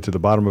get to the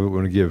bottom of it.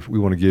 We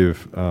want to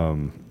give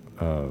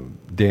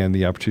Dan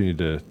the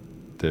opportunity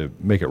to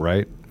make it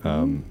right.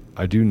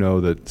 I do know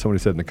that somebody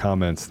said in the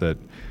comments that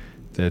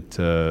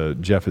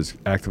Jeff is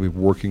actively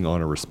working on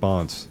a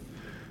response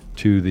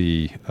to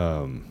the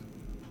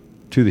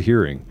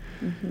hearing.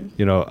 Mm-hmm.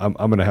 You know, I'm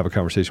going to have a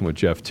conversation with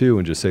Jeff too,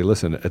 and just say,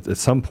 listen, at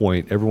some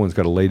point, everyone's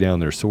got to lay down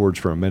their swords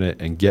for a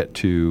minute and get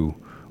to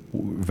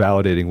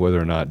validating whether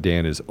or not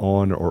Dan is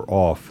on or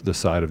off the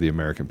side of the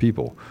American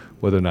people,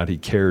 whether or not he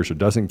cares or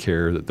doesn't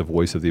care that the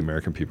voice of the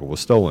American people was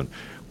stolen,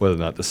 whether or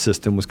not the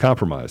system was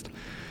compromised.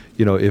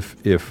 You know, if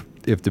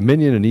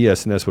Dominion and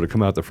ES&S would have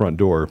come out the front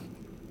door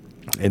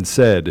and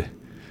said,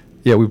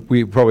 yeah,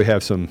 we probably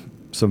have some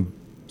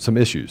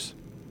issues.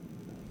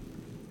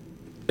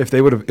 If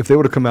they would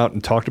have come out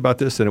and talked about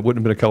this, then it wouldn't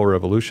have been a color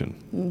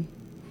revolution. Mm.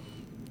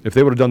 If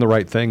they would have done the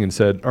right thing and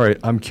said, all right,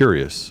 I'm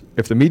curious.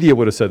 If the media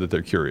would have said that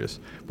they're curious,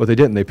 but they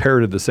didn't. They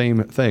parroted the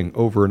same thing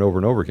over and over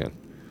and over again.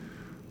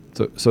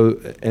 So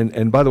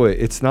and by the way,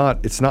 it's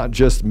not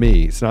just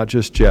me. It's not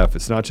just Jeff.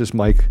 It's not just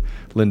Mike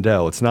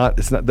Lindell. It's not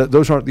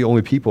those aren't the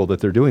only people that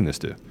they're doing this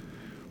to.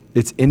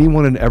 It's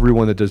anyone and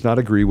everyone that does not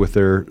agree with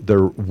their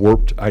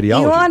warped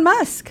ideology. Elon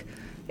Musk.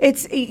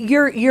 It's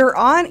you're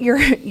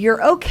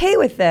okay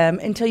with them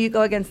until you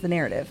go against the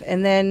narrative,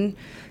 and then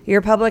you're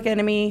public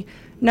enemy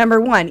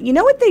number one. You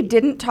know what they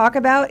didn't talk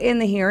about in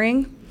the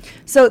hearing?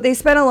 So they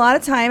spent a lot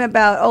of time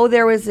about,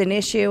 there was an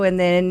issue, and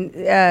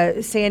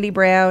then Sandy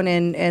Brown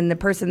and the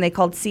person they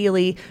called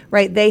Seeley,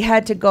 right? They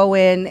had to go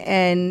in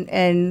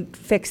and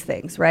fix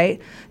things, right?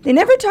 They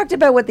never talked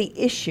about what the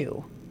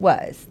issue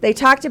was. They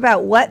talked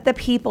about what the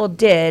people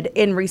did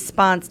in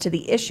response to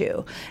the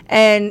issue.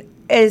 And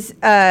as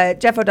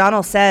Jeff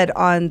O'Donnell said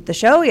on the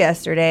show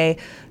yesterday,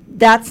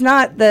 that's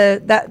not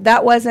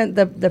that wasn't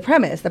the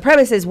premise. The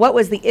premise is what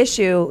was the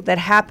issue that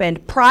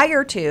happened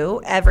prior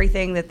to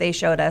everything that they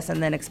showed us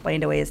and then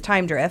explained away as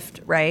time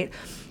drift, right?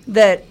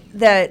 That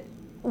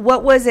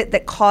what was it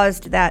that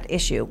caused that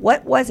issue?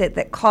 What was it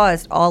that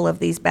caused all of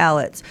these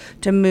ballots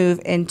to move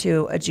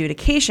into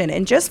adjudication?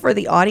 And just for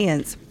the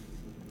audience,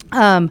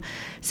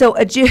 so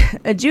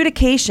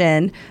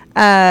adjudication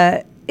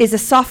is a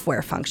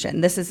software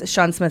function. This is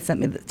Sean Smith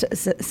sent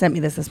me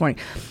this morning.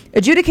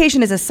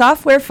 Adjudication is a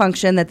software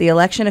function that the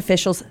election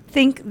officials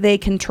think they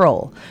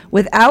control.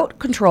 Without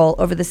control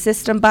over the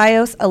system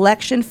BIOS,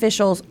 election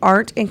officials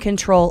aren't in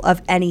control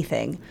of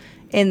anything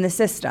in the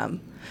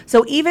system.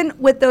 So even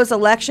with those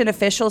election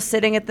officials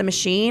sitting at the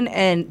machine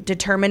and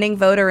determining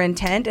voter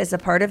intent as a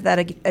part of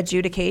that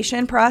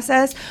adjudication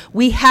process,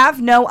 we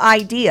have no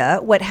idea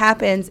what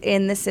happens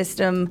in the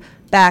system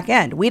back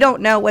end. We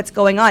don't know what's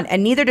going on,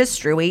 and neither does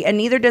Struy, and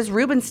neither does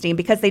Rubenstein,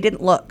 because they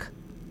didn't look.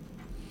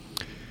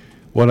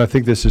 Well, and I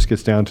think this just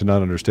gets down to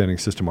not understanding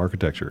system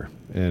architecture.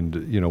 And,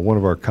 one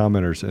of our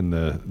commenters in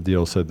the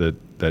deal said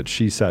that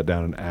she sat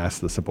down and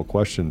asked the simple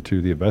question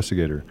to the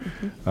investigator.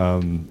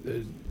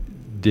 Mm-hmm.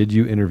 did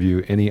you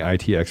interview any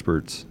IT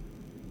experts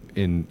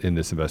in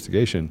this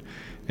investigation?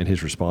 And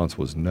his response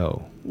was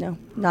no. No,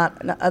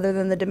 not other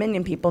than the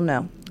Dominion people,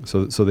 no.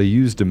 So they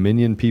used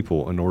Dominion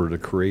people in order to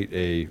create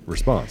a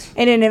response.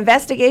 In an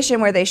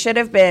investigation where they should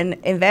have been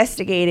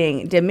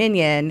investigating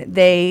Dominion,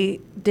 they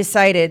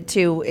decided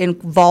to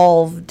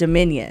involve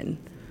Dominion.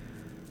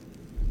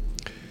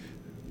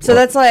 So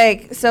that's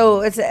like,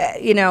 so it's,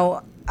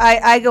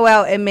 I go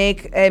out and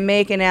make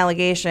an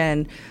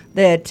allegation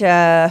that,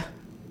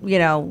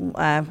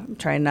 I'm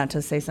trying not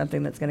to say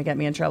something that's going to get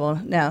me in trouble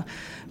now,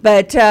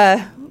 but,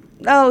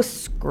 oh,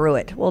 screw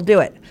it. We'll do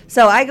it.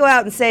 So I go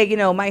out and say,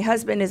 my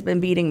husband has been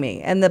beating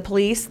me. And the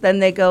police, then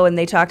they go and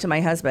they talk to my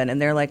husband. And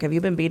they're like, have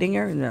you been beating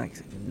her? And they're like,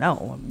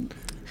 no.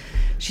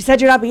 She said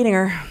you're not beating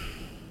her.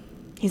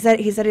 He said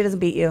he doesn't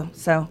beat you.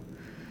 So,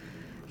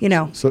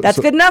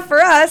 that's good enough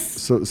for us.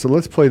 So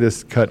let's play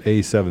this cut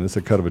A7. This is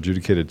a cut of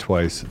adjudicated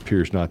twice.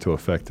 Appears not to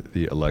affect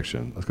the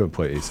election. Let's go and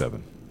play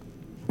A7.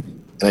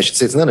 And I should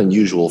say it's not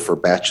unusual for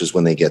batches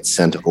when they get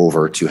sent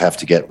over to have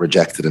to get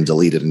rejected and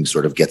deleted and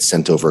sort of get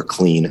sent over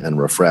clean and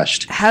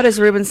refreshed. How does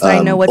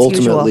Rubenstein know what's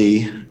ultimately,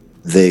 usual?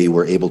 They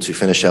were able to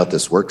finish out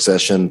this work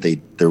session.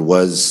 There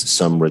was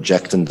some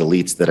reject and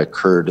deletes that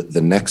occurred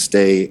the next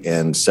day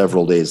and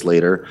several days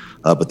later,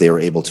 but they were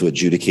able to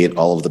adjudicate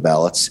all of the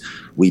ballots.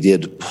 We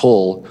did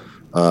pull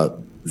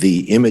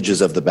the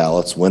images of the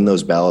ballots. When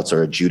those ballots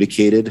are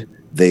adjudicated,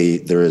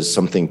 there is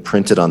something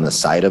printed on the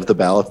side of the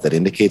ballot that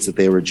indicates that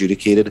they were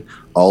adjudicated.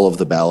 All of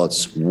the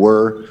ballots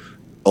were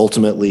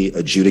ultimately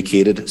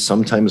adjudicated,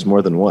 sometimes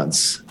more than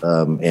once.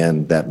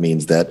 And that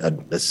means that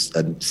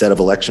a set of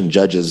election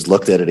judges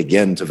looked at it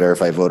again to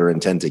verify voter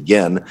intent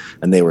again,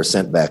 and they were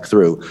sent back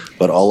through.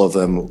 But all of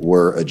them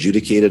were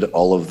adjudicated.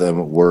 All of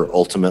them were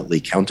ultimately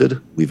counted.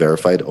 We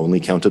verified only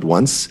counted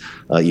once,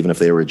 even if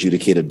they were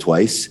adjudicated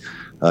twice.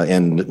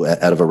 And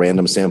out of a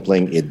random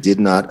sampling, it did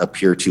not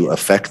appear to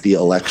affect the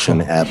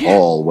election at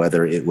all,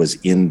 whether it was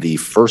in the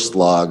first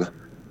log,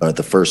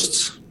 the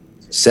first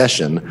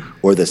session,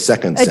 or the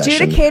second session.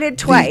 Adjudicated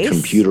twice. The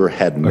computer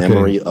had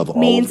memory of all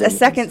means of a them.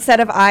 second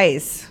set of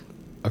eyes.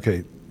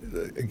 Okay,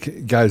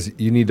 guys,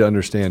 you need to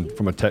understand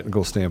from a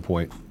technical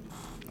standpoint,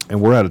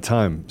 and we're out of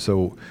time,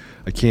 so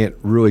I can't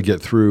really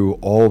get through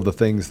all of the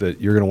things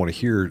that you're going to want to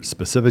hear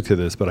specific to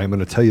this, but I'm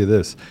going to tell you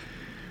this.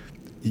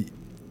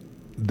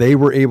 They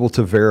were able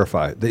to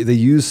verify. They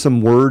use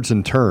some words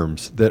and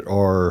terms that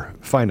are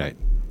finite.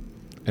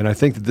 And I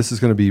think that this is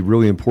going to be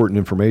really important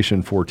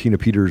information for Tina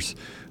Peters'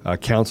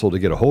 counsel to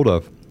get a hold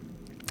of,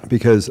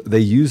 because they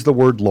use the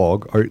word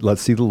log. All right,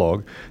 let's see the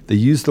log. They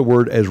use the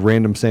word as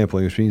random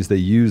sampling, which means they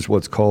use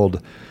what's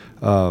called,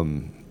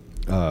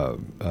 what's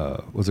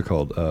it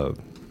called?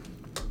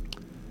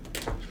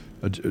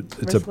 It's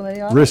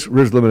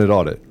risk limited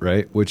audit,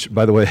 right? Which,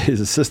 by the way,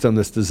 is a system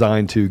that's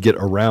designed to get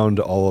around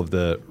all of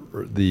the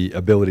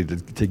ability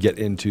to get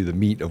into the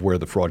meat of where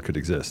the fraud could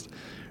exist,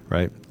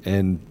 right?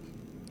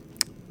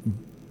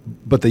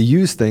 But they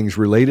use things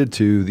related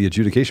to the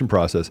adjudication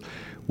process,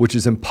 which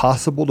is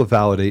impossible to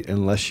validate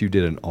unless you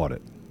did an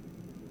audit.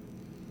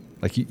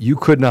 Like you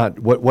could not.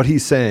 What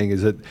he's saying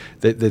is that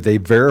they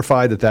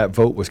verified that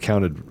vote was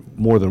counted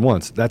more than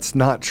once. That's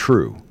not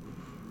true.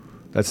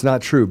 That's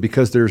not true,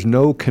 because there's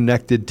no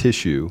connected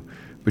tissue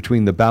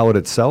between the ballot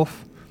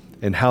itself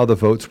and how the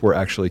votes were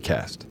actually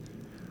cast.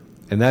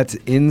 And that's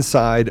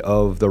inside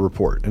of the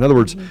report. In other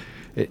words,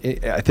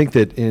 I think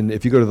that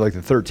if you go to the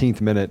 13th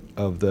minute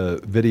of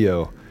the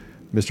video,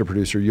 Mr.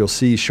 Producer, you'll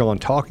see Sean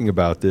talking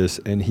about this,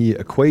 and he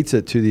equates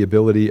it to the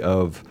ability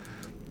of,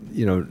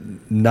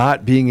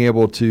 not being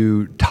able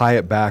to tie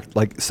it back,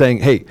 like saying,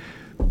 hey,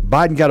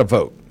 Biden got a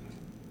vote.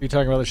 Are you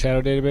talking about the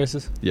shadow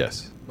databases?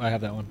 Yes. I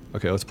have that one.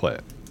 Okay, let's play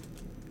it.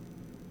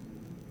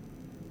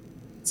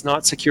 It's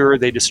not secure.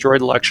 They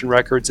destroyed election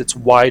records. It's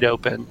wide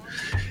open.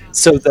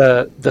 So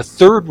the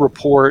third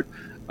report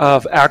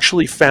of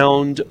actually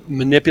found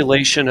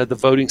manipulation of the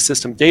voting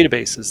system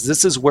databases.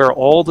 This is where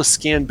all the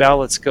scanned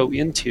ballots go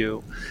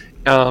into,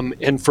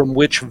 and from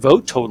which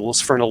vote totals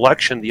for an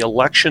election, the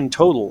election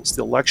totals,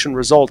 the election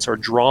results are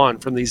drawn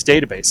from these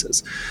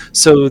databases.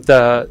 So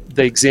the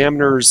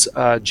examiners,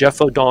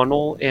 Jeff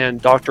O'Donnell and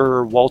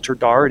Dr. Walter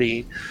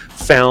Daugherty,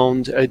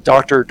 found,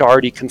 Dr.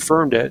 Daugherty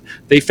confirmed it,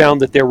 they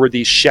found that there were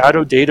these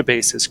shadow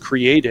databases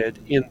created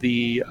in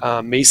the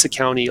Mesa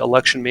County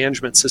Election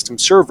Management System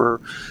server,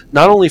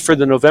 not only for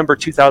the November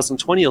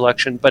 2020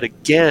 election, but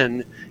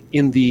again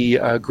in the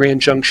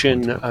Grand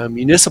Junction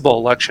municipal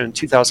election in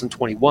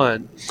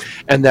 2021,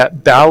 and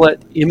that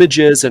ballot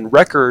images and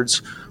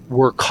records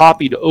were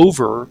copied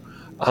over,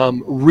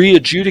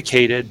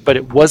 re-adjudicated, but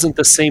it wasn't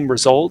the same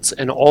results,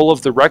 and all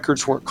of the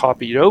records weren't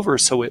copied over,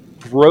 so it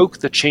broke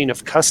the chain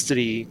of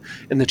custody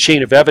and the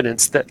chain of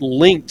evidence that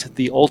linked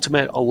the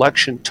ultimate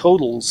election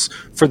totals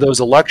for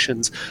those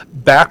elections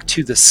back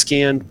to the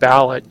scanned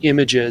ballot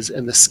images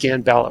and the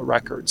scanned ballot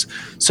records.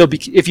 So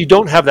if you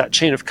don't have that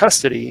chain of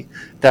custody,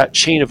 that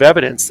chain of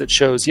evidence that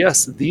shows,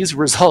 yes, these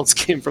results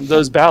came from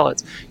those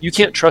ballots, you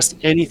can't trust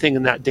anything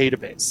in that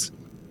database.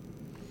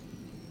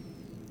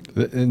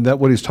 And that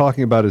what he's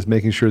talking about is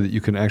making sure that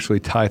you can actually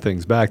tie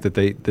things back. That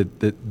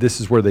this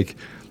is where they,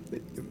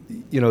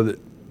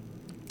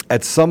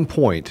 at some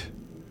point,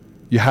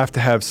 you have to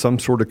have some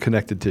sort of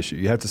connected tissue.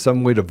 You have to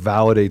some way to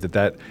validate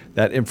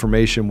that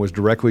information was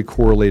directly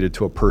correlated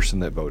to a person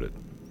that voted.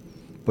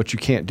 But you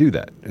can't do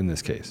that in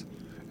this case.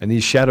 And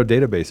these shadow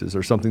databases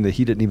are something that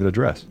he didn't even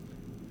address.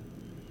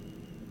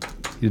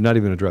 He did not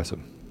even address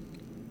them.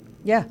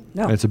 Yeah,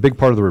 no. And it's a big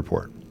part of the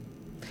report.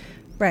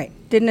 Right.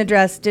 Didn't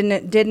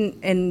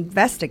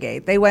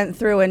investigate. They went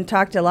through and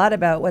talked a lot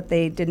about what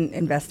they didn't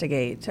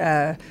investigate.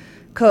 There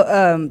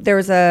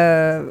was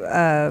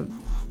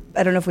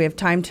I don't know if we have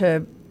time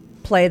to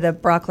play the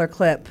Brockler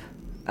clip.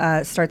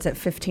 Starts at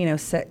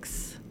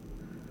 15:06,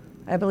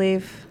 I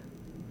believe.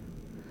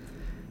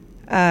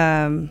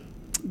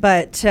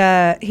 But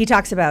he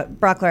talks about,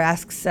 Brockler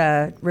asks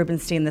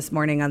Rubenstein this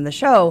morning on the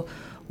show,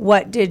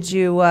 did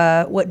you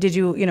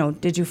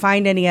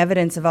find any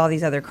evidence of all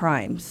these other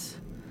crimes?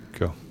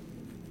 Go.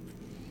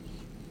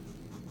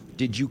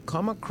 Did you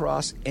come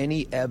across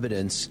any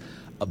evidence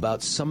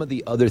about some of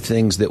the other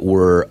things that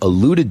were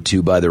alluded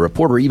to by the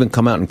reporter, even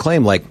come out and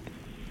claim, like,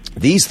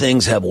 these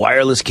things have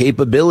wireless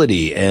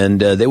capability, and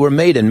they were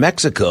made in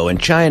Mexico and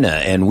China,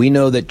 and we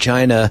know that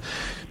China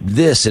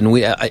this, and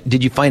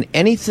did you find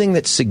anything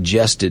that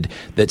suggested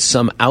that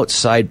some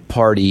outside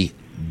party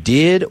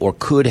did or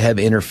could have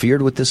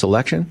interfered with this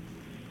election?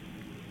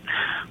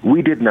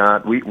 We did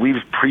not.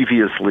 We've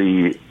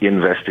previously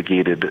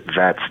investigated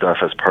that stuff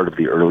as part of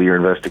the earlier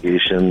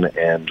investigation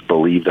and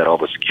believed that all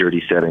the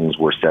security settings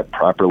were set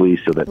properly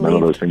so that none of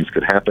those things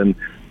could happen.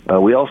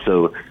 We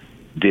also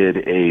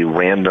did a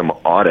random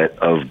audit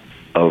of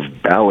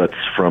ballots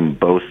from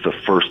both the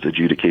first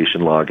adjudication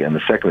log and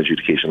the second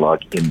adjudication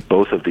log in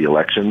both of the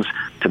elections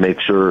to make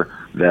sure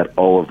that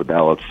all of the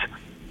ballots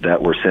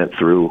that were sent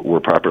through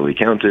were properly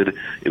counted.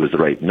 It was the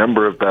right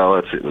number of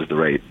ballots. It was the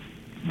right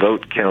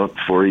vote count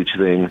for each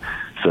thing.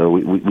 So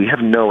we have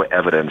no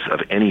evidence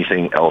of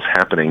anything else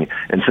happening.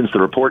 And since the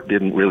report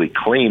didn't really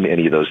claim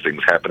any of those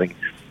things happening,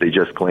 they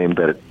just claimed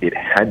that it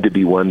had to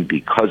be one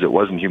because it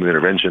wasn't human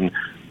intervention.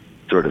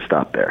 Sort of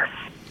stop there.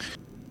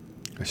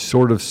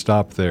 Sort of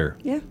stop there.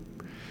 Yeah.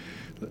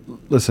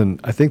 Listen,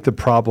 I think the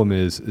problem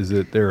is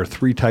that there are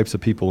three types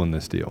of people in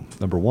this deal.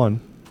 Number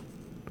one,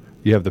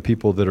 you have the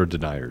people that are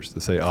deniers. They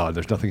say,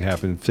 there's nothing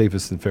happened,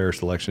 safest and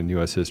fairest election in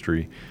U.S.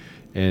 history.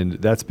 And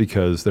that's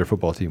because their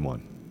football team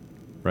won,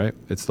 right?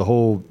 It's the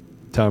whole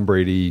Tom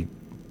Brady,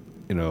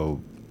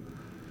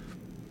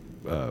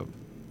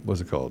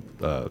 what's it called?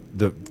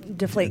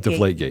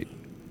 Deflategate.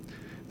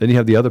 Then you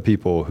have the other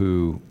people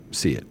who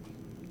see it.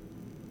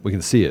 We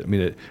can see it. I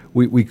mean,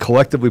 we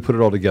collectively put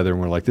it all together,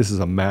 and we're like, this is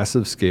a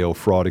massive scale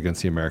fraud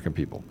against the American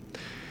people.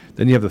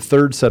 Then you have the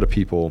third set of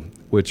people,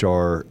 which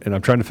are, and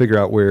I'm trying to figure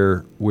out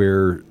where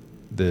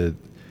the,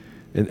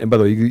 and by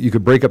the way, you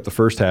could break up the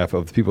first half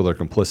of the people that are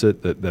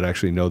complicit, that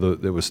actually know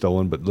that it was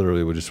stolen, but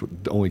literally would just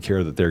only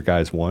care that their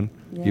guys won,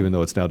 even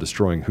though it's now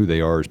destroying who they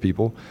are as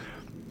people.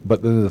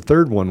 But then the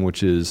third one,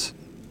 which is,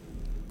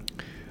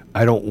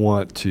 I don't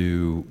want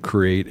to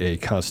create a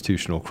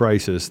constitutional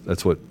crisis.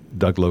 That's what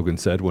Doug Logan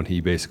said when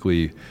he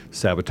basically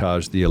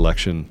sabotaged the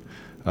election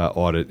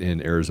audit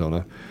in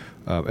Arizona.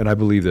 And I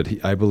believe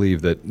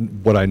that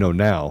what I know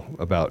now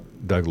about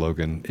Doug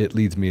Logan, it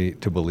leads me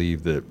to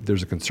believe that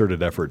there's a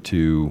concerted effort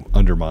to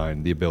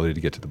undermine the ability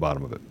to get to the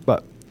bottom of it.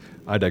 But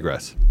I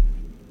digress.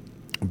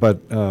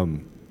 But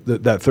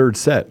that third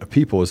set of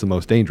people is the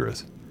most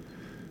dangerous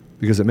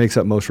because it makes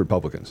up most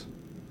Republicans.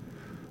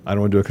 I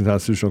don't want to do a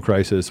constitutional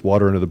crisis,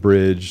 water under the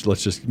bridge,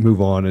 let's just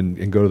move on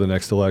and go to the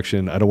next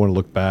election. I don't want to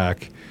look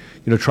back.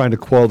 Trying to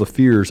quell the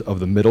fears of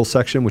the middle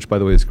section, which, by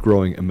the way, is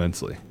growing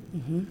immensely.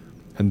 Mm-hmm.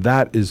 And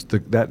that is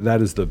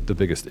the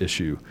biggest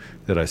issue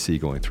that I see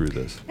going through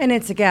this. And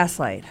it's a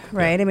gaslight,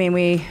 right? Yeah. I mean,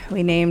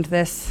 we named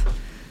this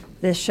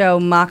show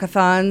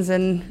Mockathons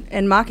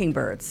and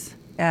Mockingbirds.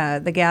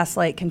 The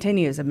gaslight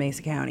continues in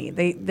Mesa County.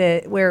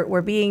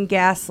 We're being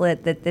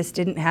gaslit that this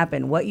didn't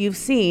happen. What you've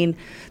seen,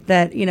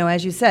 that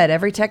as you said,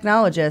 every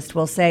technologist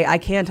will say, "I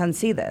can't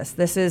unsee this.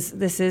 This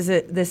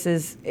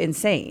is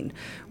insane."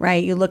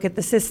 Right? You look at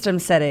the system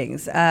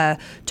settings to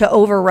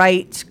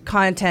overwrite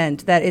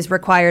content that is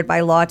required by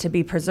law to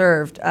be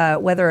preserved.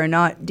 Whether or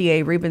not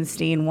DA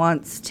Rubenstein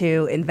wants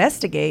to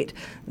investigate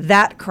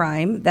that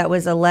crime that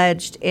was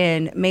alleged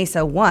in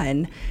Mesa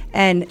 1,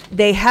 and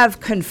they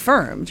have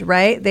confirmed,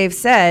 right? They've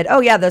said,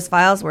 oh yeah, those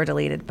files were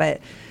deleted, but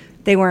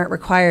they weren't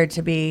required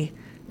to be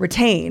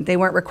retained. They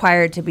weren't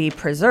required to be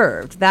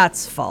preserved.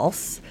 That's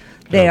false.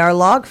 They are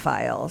log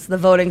files. The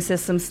voting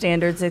system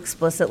standards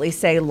explicitly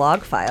say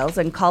log files,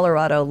 and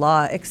Colorado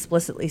law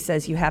explicitly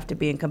says you have to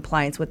be in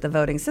compliance with the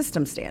voting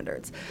system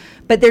standards.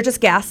 But they're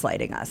just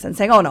gaslighting us and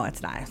saying, oh no,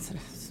 it's not.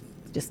 It's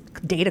just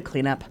data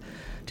cleanup.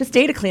 Just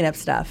data cleanup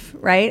stuff,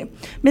 right?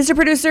 Mr.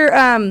 Producer,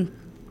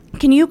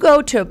 can you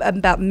go to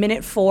about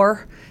minute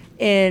 4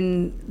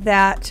 in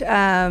that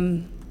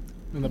in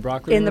the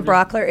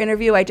Brockler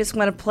interview? I just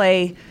want to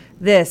play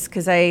this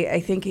because I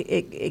think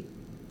it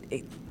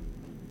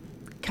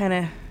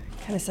kind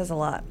of says a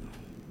lot.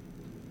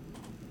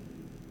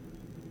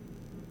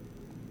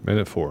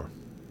 Minute 4.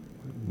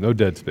 No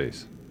dead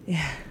space.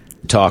 Yeah.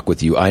 Talk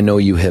with you. I know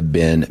you have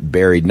been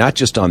buried, not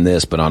just on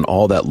this, but on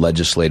all that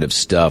legislative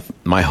stuff.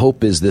 My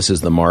hope is this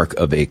is the mark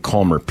of a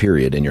calmer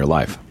period in your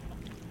life.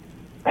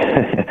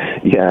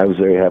 Yeah, I was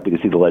very happy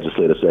to see the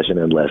legislative session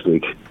end last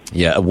week.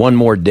 Yeah, one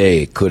more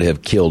day could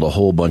have killed a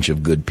whole bunch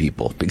of good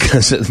people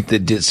because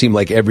it seemed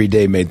like every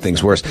day made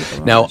things worse.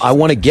 Now, I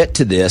want to get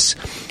to this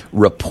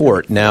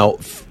report. Now,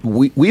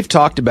 we've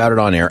talked about it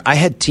on air. I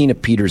had Tina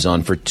Peters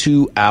on for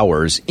 2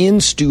 hours in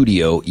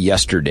studio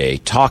yesterday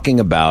talking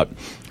about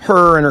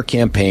her and her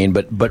campaign,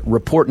 but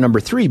report number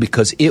 3,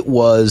 because it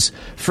was,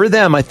 for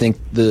them, I think,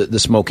 the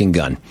smoking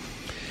gun.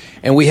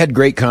 And we had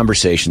great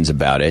conversations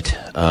about it.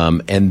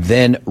 And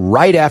then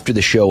right after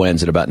the show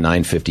ends at about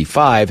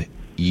 9:55,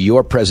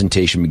 your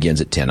presentation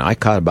begins at 10. I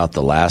caught about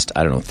the last,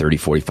 30,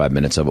 45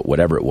 minutes of it,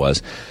 whatever it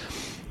was.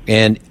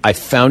 And I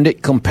found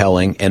it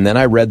compelling. And then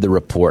I read the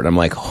report and I'm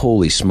like,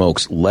 holy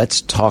smokes,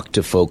 let's talk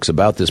to folks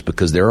about this,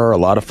 because there are a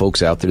lot of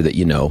folks out there that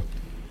you know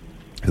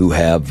who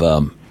have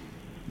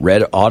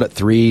read Audit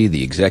 3,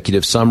 the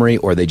executive summary,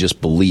 or they just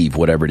believe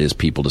whatever it is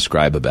people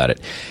describe about it.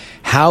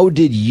 How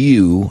did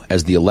you,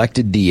 as the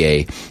elected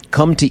DA,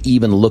 come to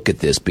even look at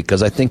this?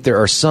 Because I think there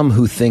are some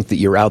who think that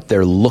you're out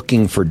there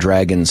looking for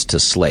dragons to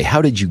slay.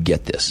 How did you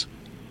get this?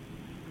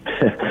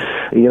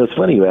 It's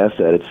funny you ask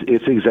that.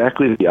 It's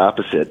exactly the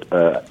opposite.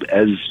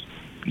 As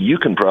you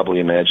can probably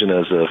imagine,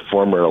 as a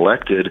former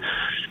elected,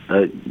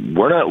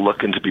 we're not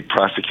looking to be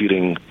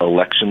prosecuting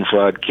election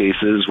fraud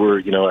cases.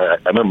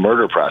 I'm a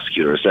murder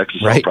prosecutor, a sex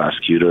assault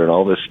prosecutor, and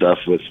all this stuff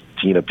with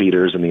Tina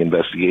Peters and the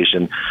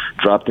investigation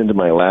dropped into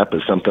my lap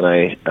as something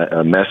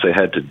a mess I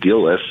had to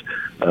deal with,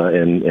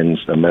 and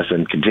a mess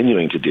I'm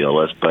continuing to deal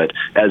with. But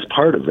as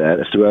part of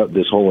that, throughout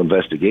this whole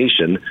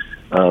investigation,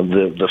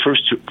 the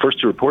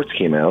first two reports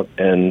came out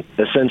and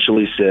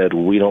essentially said,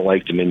 we don't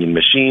like Dominion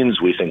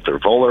machines, we think they're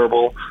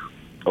vulnerable.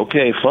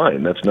 Okay,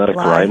 fine. That's not a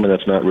crime, and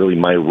that's not really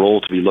my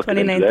role to be looking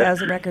into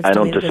that. I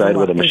don't decide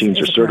whether machines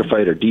are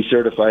certified or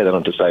decertified. I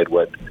don't decide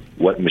what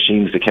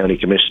machines the county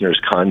commissioners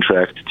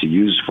contract to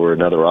use for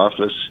another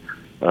office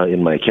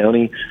in my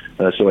county.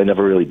 So I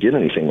never really did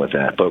anything with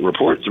that. But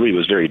Report 3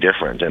 was very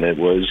different, and it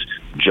was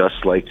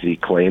just like the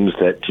claims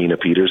that Tina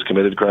Peters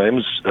committed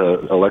crimes,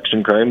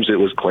 election crimes. It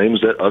was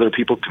claims that other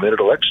people committed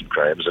election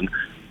crimes, and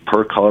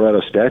per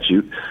Colorado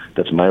statute,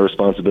 that's my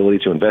responsibility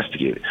to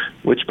investigate,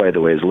 which, by the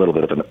way, is a little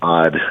bit of an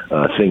odd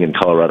thing in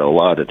Colorado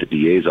law, that the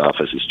DA's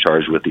office is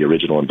charged with the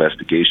original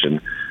investigation.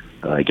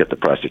 I get the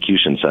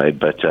prosecution side,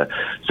 but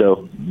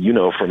so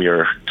from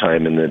your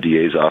time in the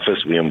DA's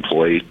office, we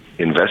employ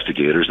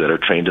investigators that are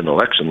trained in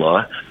election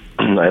law.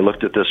 I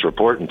looked at this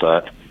report and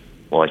thought,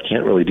 well, I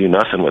can't really do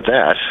nothing with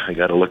that. I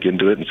got to look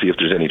into it and see if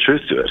there's any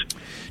truth to it.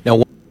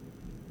 Now,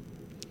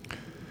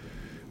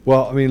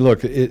 well, I mean,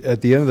 look,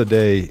 at the end of the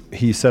day,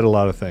 he said a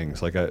lot of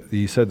things. Like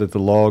he said that the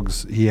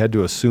logs, he had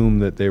to assume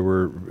that they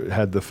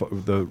had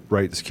the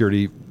right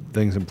security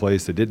things in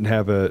place. They didn't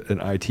have an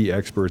IT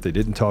expert. They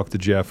didn't talk to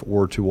Jeff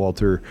or to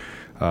Walter.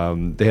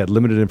 They had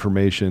limited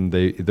information.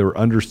 They were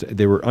under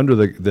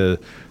the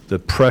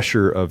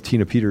pressure of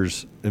Tina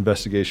Peters'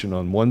 investigation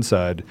on one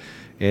side,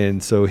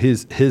 and so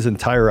his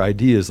entire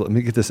idea is, let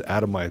me get this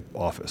out of my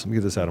office.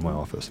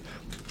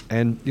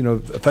 And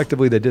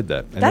effectively they did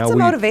that. And that's a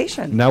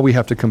motivation. Now we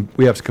have to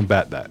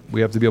combat that.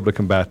 We have to be able to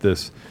combat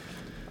this,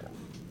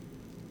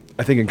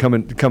 I think,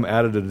 and come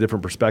at it at a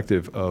different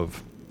perspective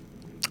of,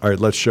 all right,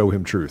 let's show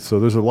him truth. So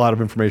there's a lot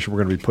of information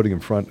we're going to be putting in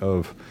front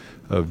of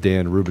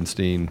Dan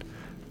Rubenstein,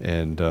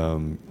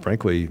 and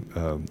frankly,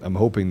 I'm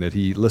hoping that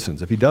he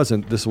listens. If he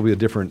doesn't, this will be a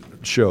different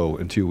show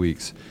in 2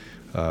 weeks,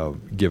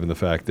 given the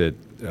fact that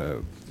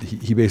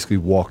he basically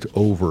walked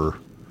over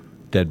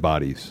dead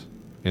bodies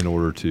in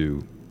order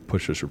to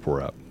push this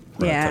report out.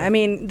 Yeah, I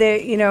mean,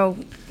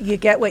 you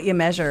get what you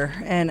measure,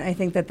 and I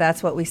think that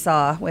that's what we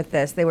saw with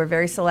this. They were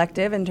very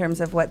selective in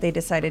terms of what they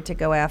decided to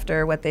go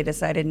after, what they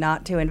decided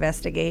not to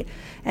investigate,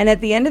 and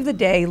at the end of the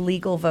day,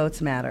 legal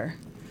votes matter.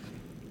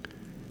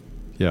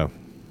 Yeah.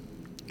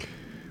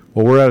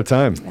 Well, we're out of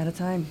time.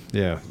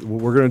 Yeah,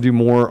 we're going to do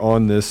more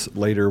on this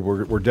later.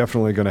 We're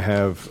definitely going to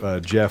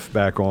have Jeff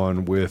back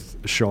on with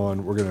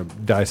Sean. We're going to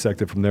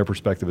dissect it from their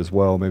perspective as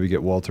well, maybe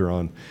get Walter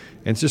on,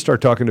 and just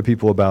start talking to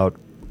people about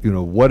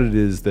what it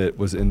is that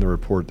was in the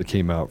report that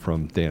came out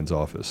from Dan's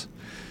office.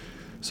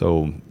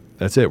 So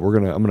that's it.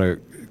 I'm gonna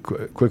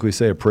quickly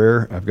say a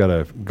prayer. I've got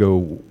to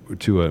go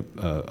to a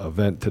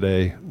event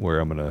today where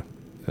I'm gonna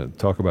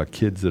talk about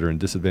kids that are in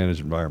disadvantaged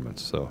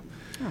environments. So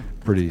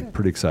pretty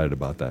excited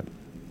about that.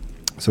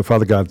 So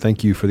Father God,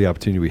 thank you for the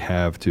opportunity we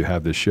have to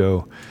have this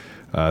show.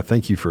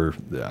 Thank you for,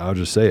 I'll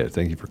just say it,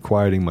 thank you for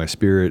quieting my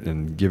spirit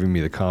and giving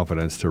me the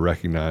confidence to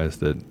recognize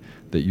that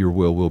your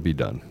will be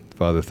done.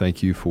 Father,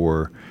 thank you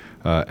for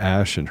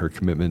Ash and her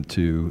commitment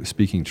to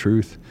speaking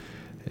truth.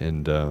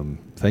 And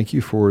thank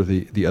you for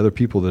the other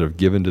people that have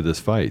given to this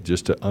fight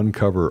just to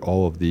uncover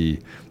all of the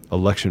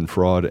election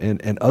fraud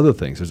and other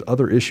things. There's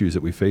other issues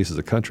that we face as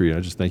a country, and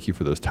I just thank you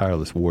for those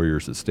tireless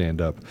warriors that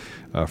stand up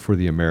for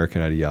the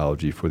American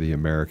ideology, for the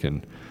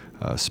American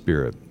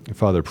spirit.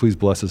 Father, please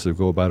bless us as we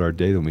go about our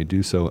day, that we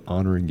do so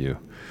honoring you.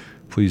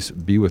 Please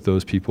be with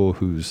those people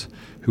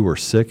who are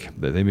sick,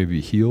 that they may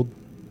be healed.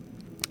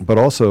 But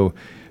also,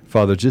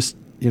 Father, just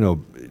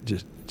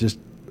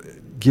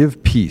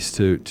give peace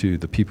to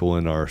the people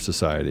in our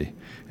society,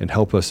 and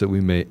help us that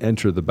we may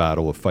enter the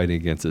battle of fighting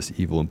against this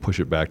evil and push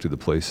it back to the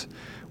place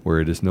where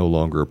it is no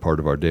longer a part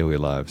of our daily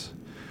lives.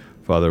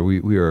 Father,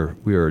 we are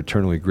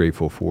eternally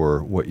grateful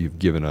for what you've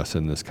given us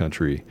in this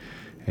country,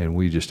 and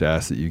we just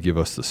ask that you give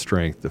us the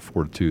strength, the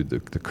fortitude,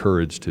 the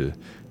courage to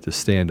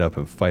stand up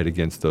and fight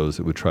against those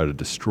that would try to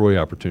destroy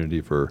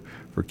opportunity for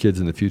kids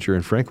in the future,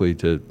 and frankly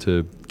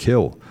to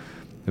kill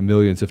the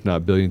millions, if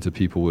not billions, of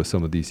people with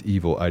some of these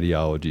evil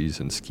ideologies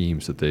and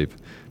schemes that they've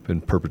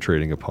been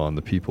perpetrating upon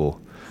the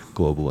people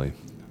globally.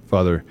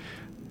 Father,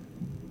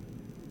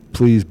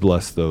 please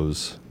bless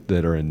those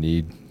that are in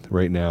need.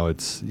 Right now,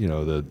 it's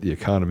the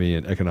economy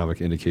and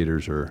economic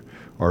indicators are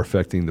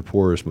affecting the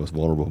poorest, most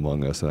vulnerable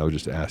among us, and I would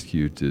just ask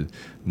you to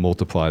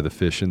multiply the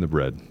fish and the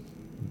bread,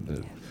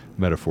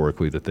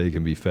 metaphorically, that they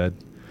can be fed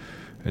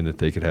and that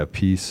they could have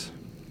peace.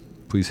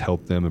 Please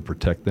help them and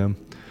protect them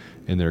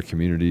in their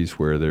communities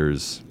where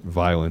there's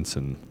violence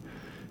and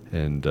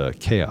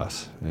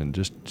chaos, and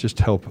just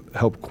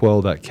help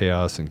quell that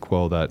chaos and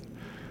quell that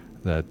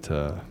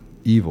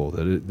evil,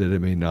 that it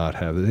may not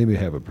have, that they may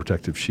have a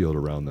protective shield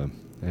around them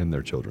and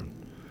their children.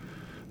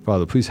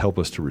 Father, please help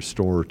us to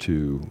restore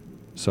to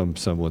some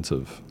semblance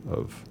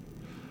of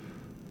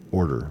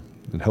order,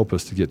 and help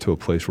us to get to a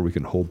place where we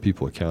can hold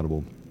people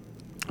accountable.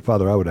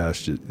 Father, I would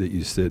ask you that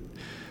you sit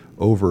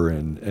over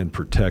and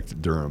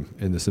protect Durham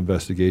in this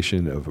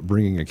investigation of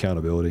bringing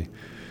accountability.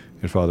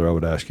 And Father, I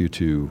would ask you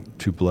to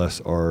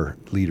bless our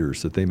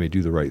leaders, that they may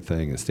do the right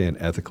thing and stand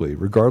ethically,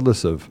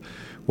 regardless of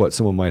what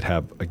someone might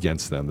have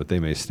against them, that they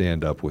may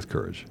stand up with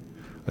courage.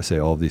 I say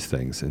all these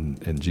things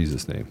in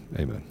Jesus' name.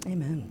 Amen.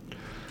 Amen.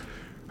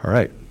 All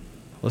right.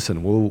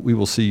 Listen, we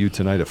will see you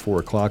tonight at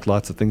 4:00.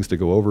 Lots of things to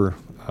go over.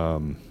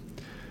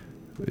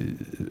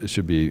 It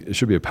should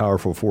be a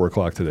powerful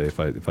 4:00 today.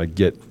 If I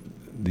get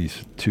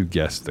these two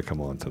guests to come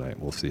on tonight,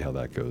 we'll see how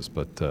that goes.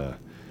 But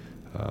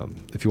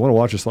if you want to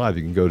watch us live,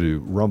 you can go to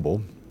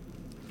Rumble.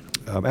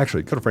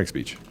 Actually, go to Frank's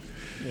Speech.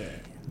 Yeah.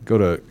 Go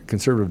to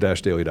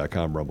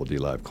conservative-daily.com, Rumble,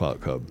 D-Live,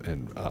 Clout Cub,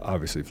 and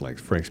obviously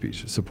Frank's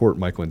Speech. Support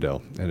Mike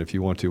Lindell. And if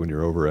you want to, when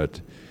you're over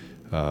at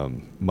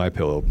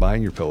MyPillow,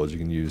 buying your pillows, you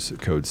can use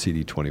code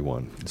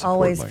CD21.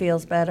 Always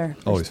feels better.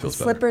 Always feels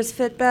better. Slippers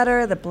fit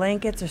better. The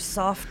blankets are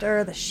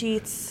softer. The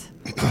sheets.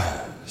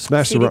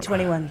 Smash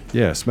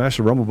CD21. Smash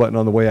the Rumble button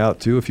on the way out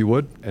too, if you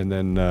would. And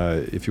then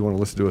if you want to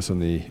listen to us on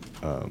the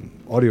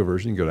audio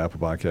version, you can go to Apple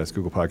Podcasts,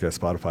 Google Podcasts,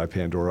 Spotify,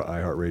 Pandora,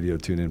 iHeartRadio,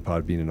 TuneIn,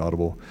 Podbean, and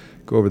Audible.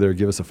 Go over there,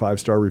 give us a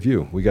 5-star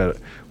review. We have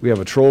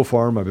a troll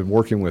farm. I've been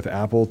working with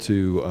Apple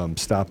to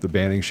stop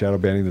the shadow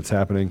banning that's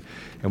happening,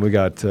 and we've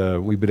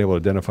been able to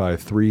identify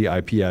 3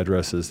 IP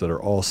addresses that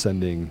are all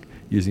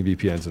using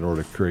VPNs in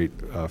order to create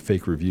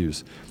fake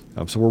reviews.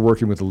 So we're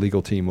working with the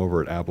legal team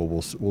over at Apple.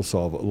 We'll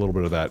solve a little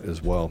bit of that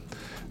as well.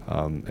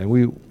 And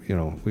we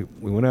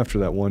went after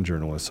that one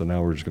journalist, so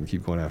now we're just going to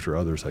keep going after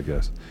others, I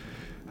guess.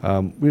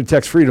 We can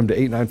text FREEDOM to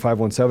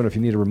 89517 if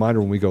you need a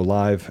reminder when we go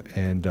live,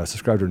 and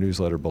subscribe to our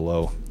newsletter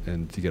below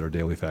and to get our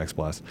daily facts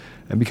blast.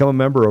 And become a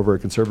member over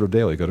at Conservative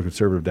Daily. Go to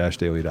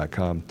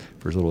conservative-daily.com.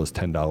 For as little as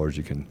 $10,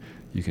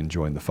 you can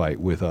join the fight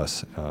with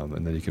us,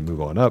 and then you can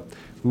move on up.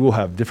 We will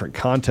have different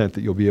content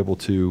that you'll be able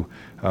to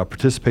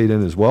participate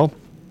in as well,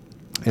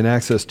 and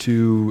access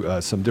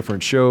to some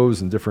different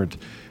shows and different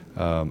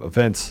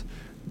events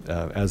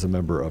as a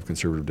member of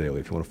Conservative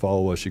Daily. If you want to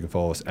follow us, you can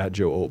follow us at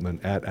Joe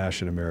Oltman, at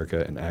Ash in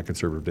America, and at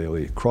Conservative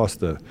Daily across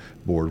the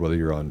board, whether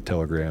you're on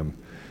Telegram,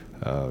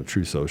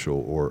 True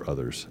Social, or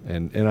others.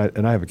 And I have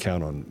an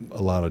account on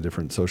a lot of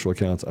different social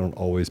accounts. I don't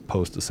always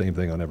post the same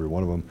thing on every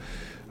one of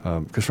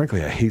them because,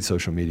 frankly, I hate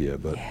social media,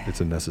 but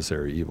it's a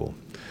necessary evil.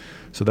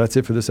 So that's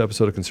it for this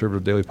episode of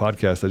Conservative Daily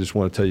Podcast. I just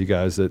want to tell you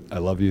guys that I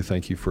love you.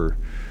 Thank you for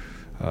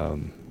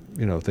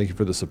thank you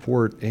for the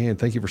support, and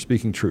thank you for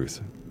speaking truth.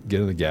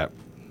 Get in the gap.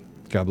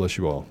 God bless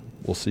you all.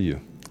 We'll see you.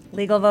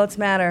 Legal votes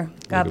matter.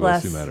 God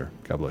bless. Legal votes do matter.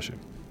 God bless you.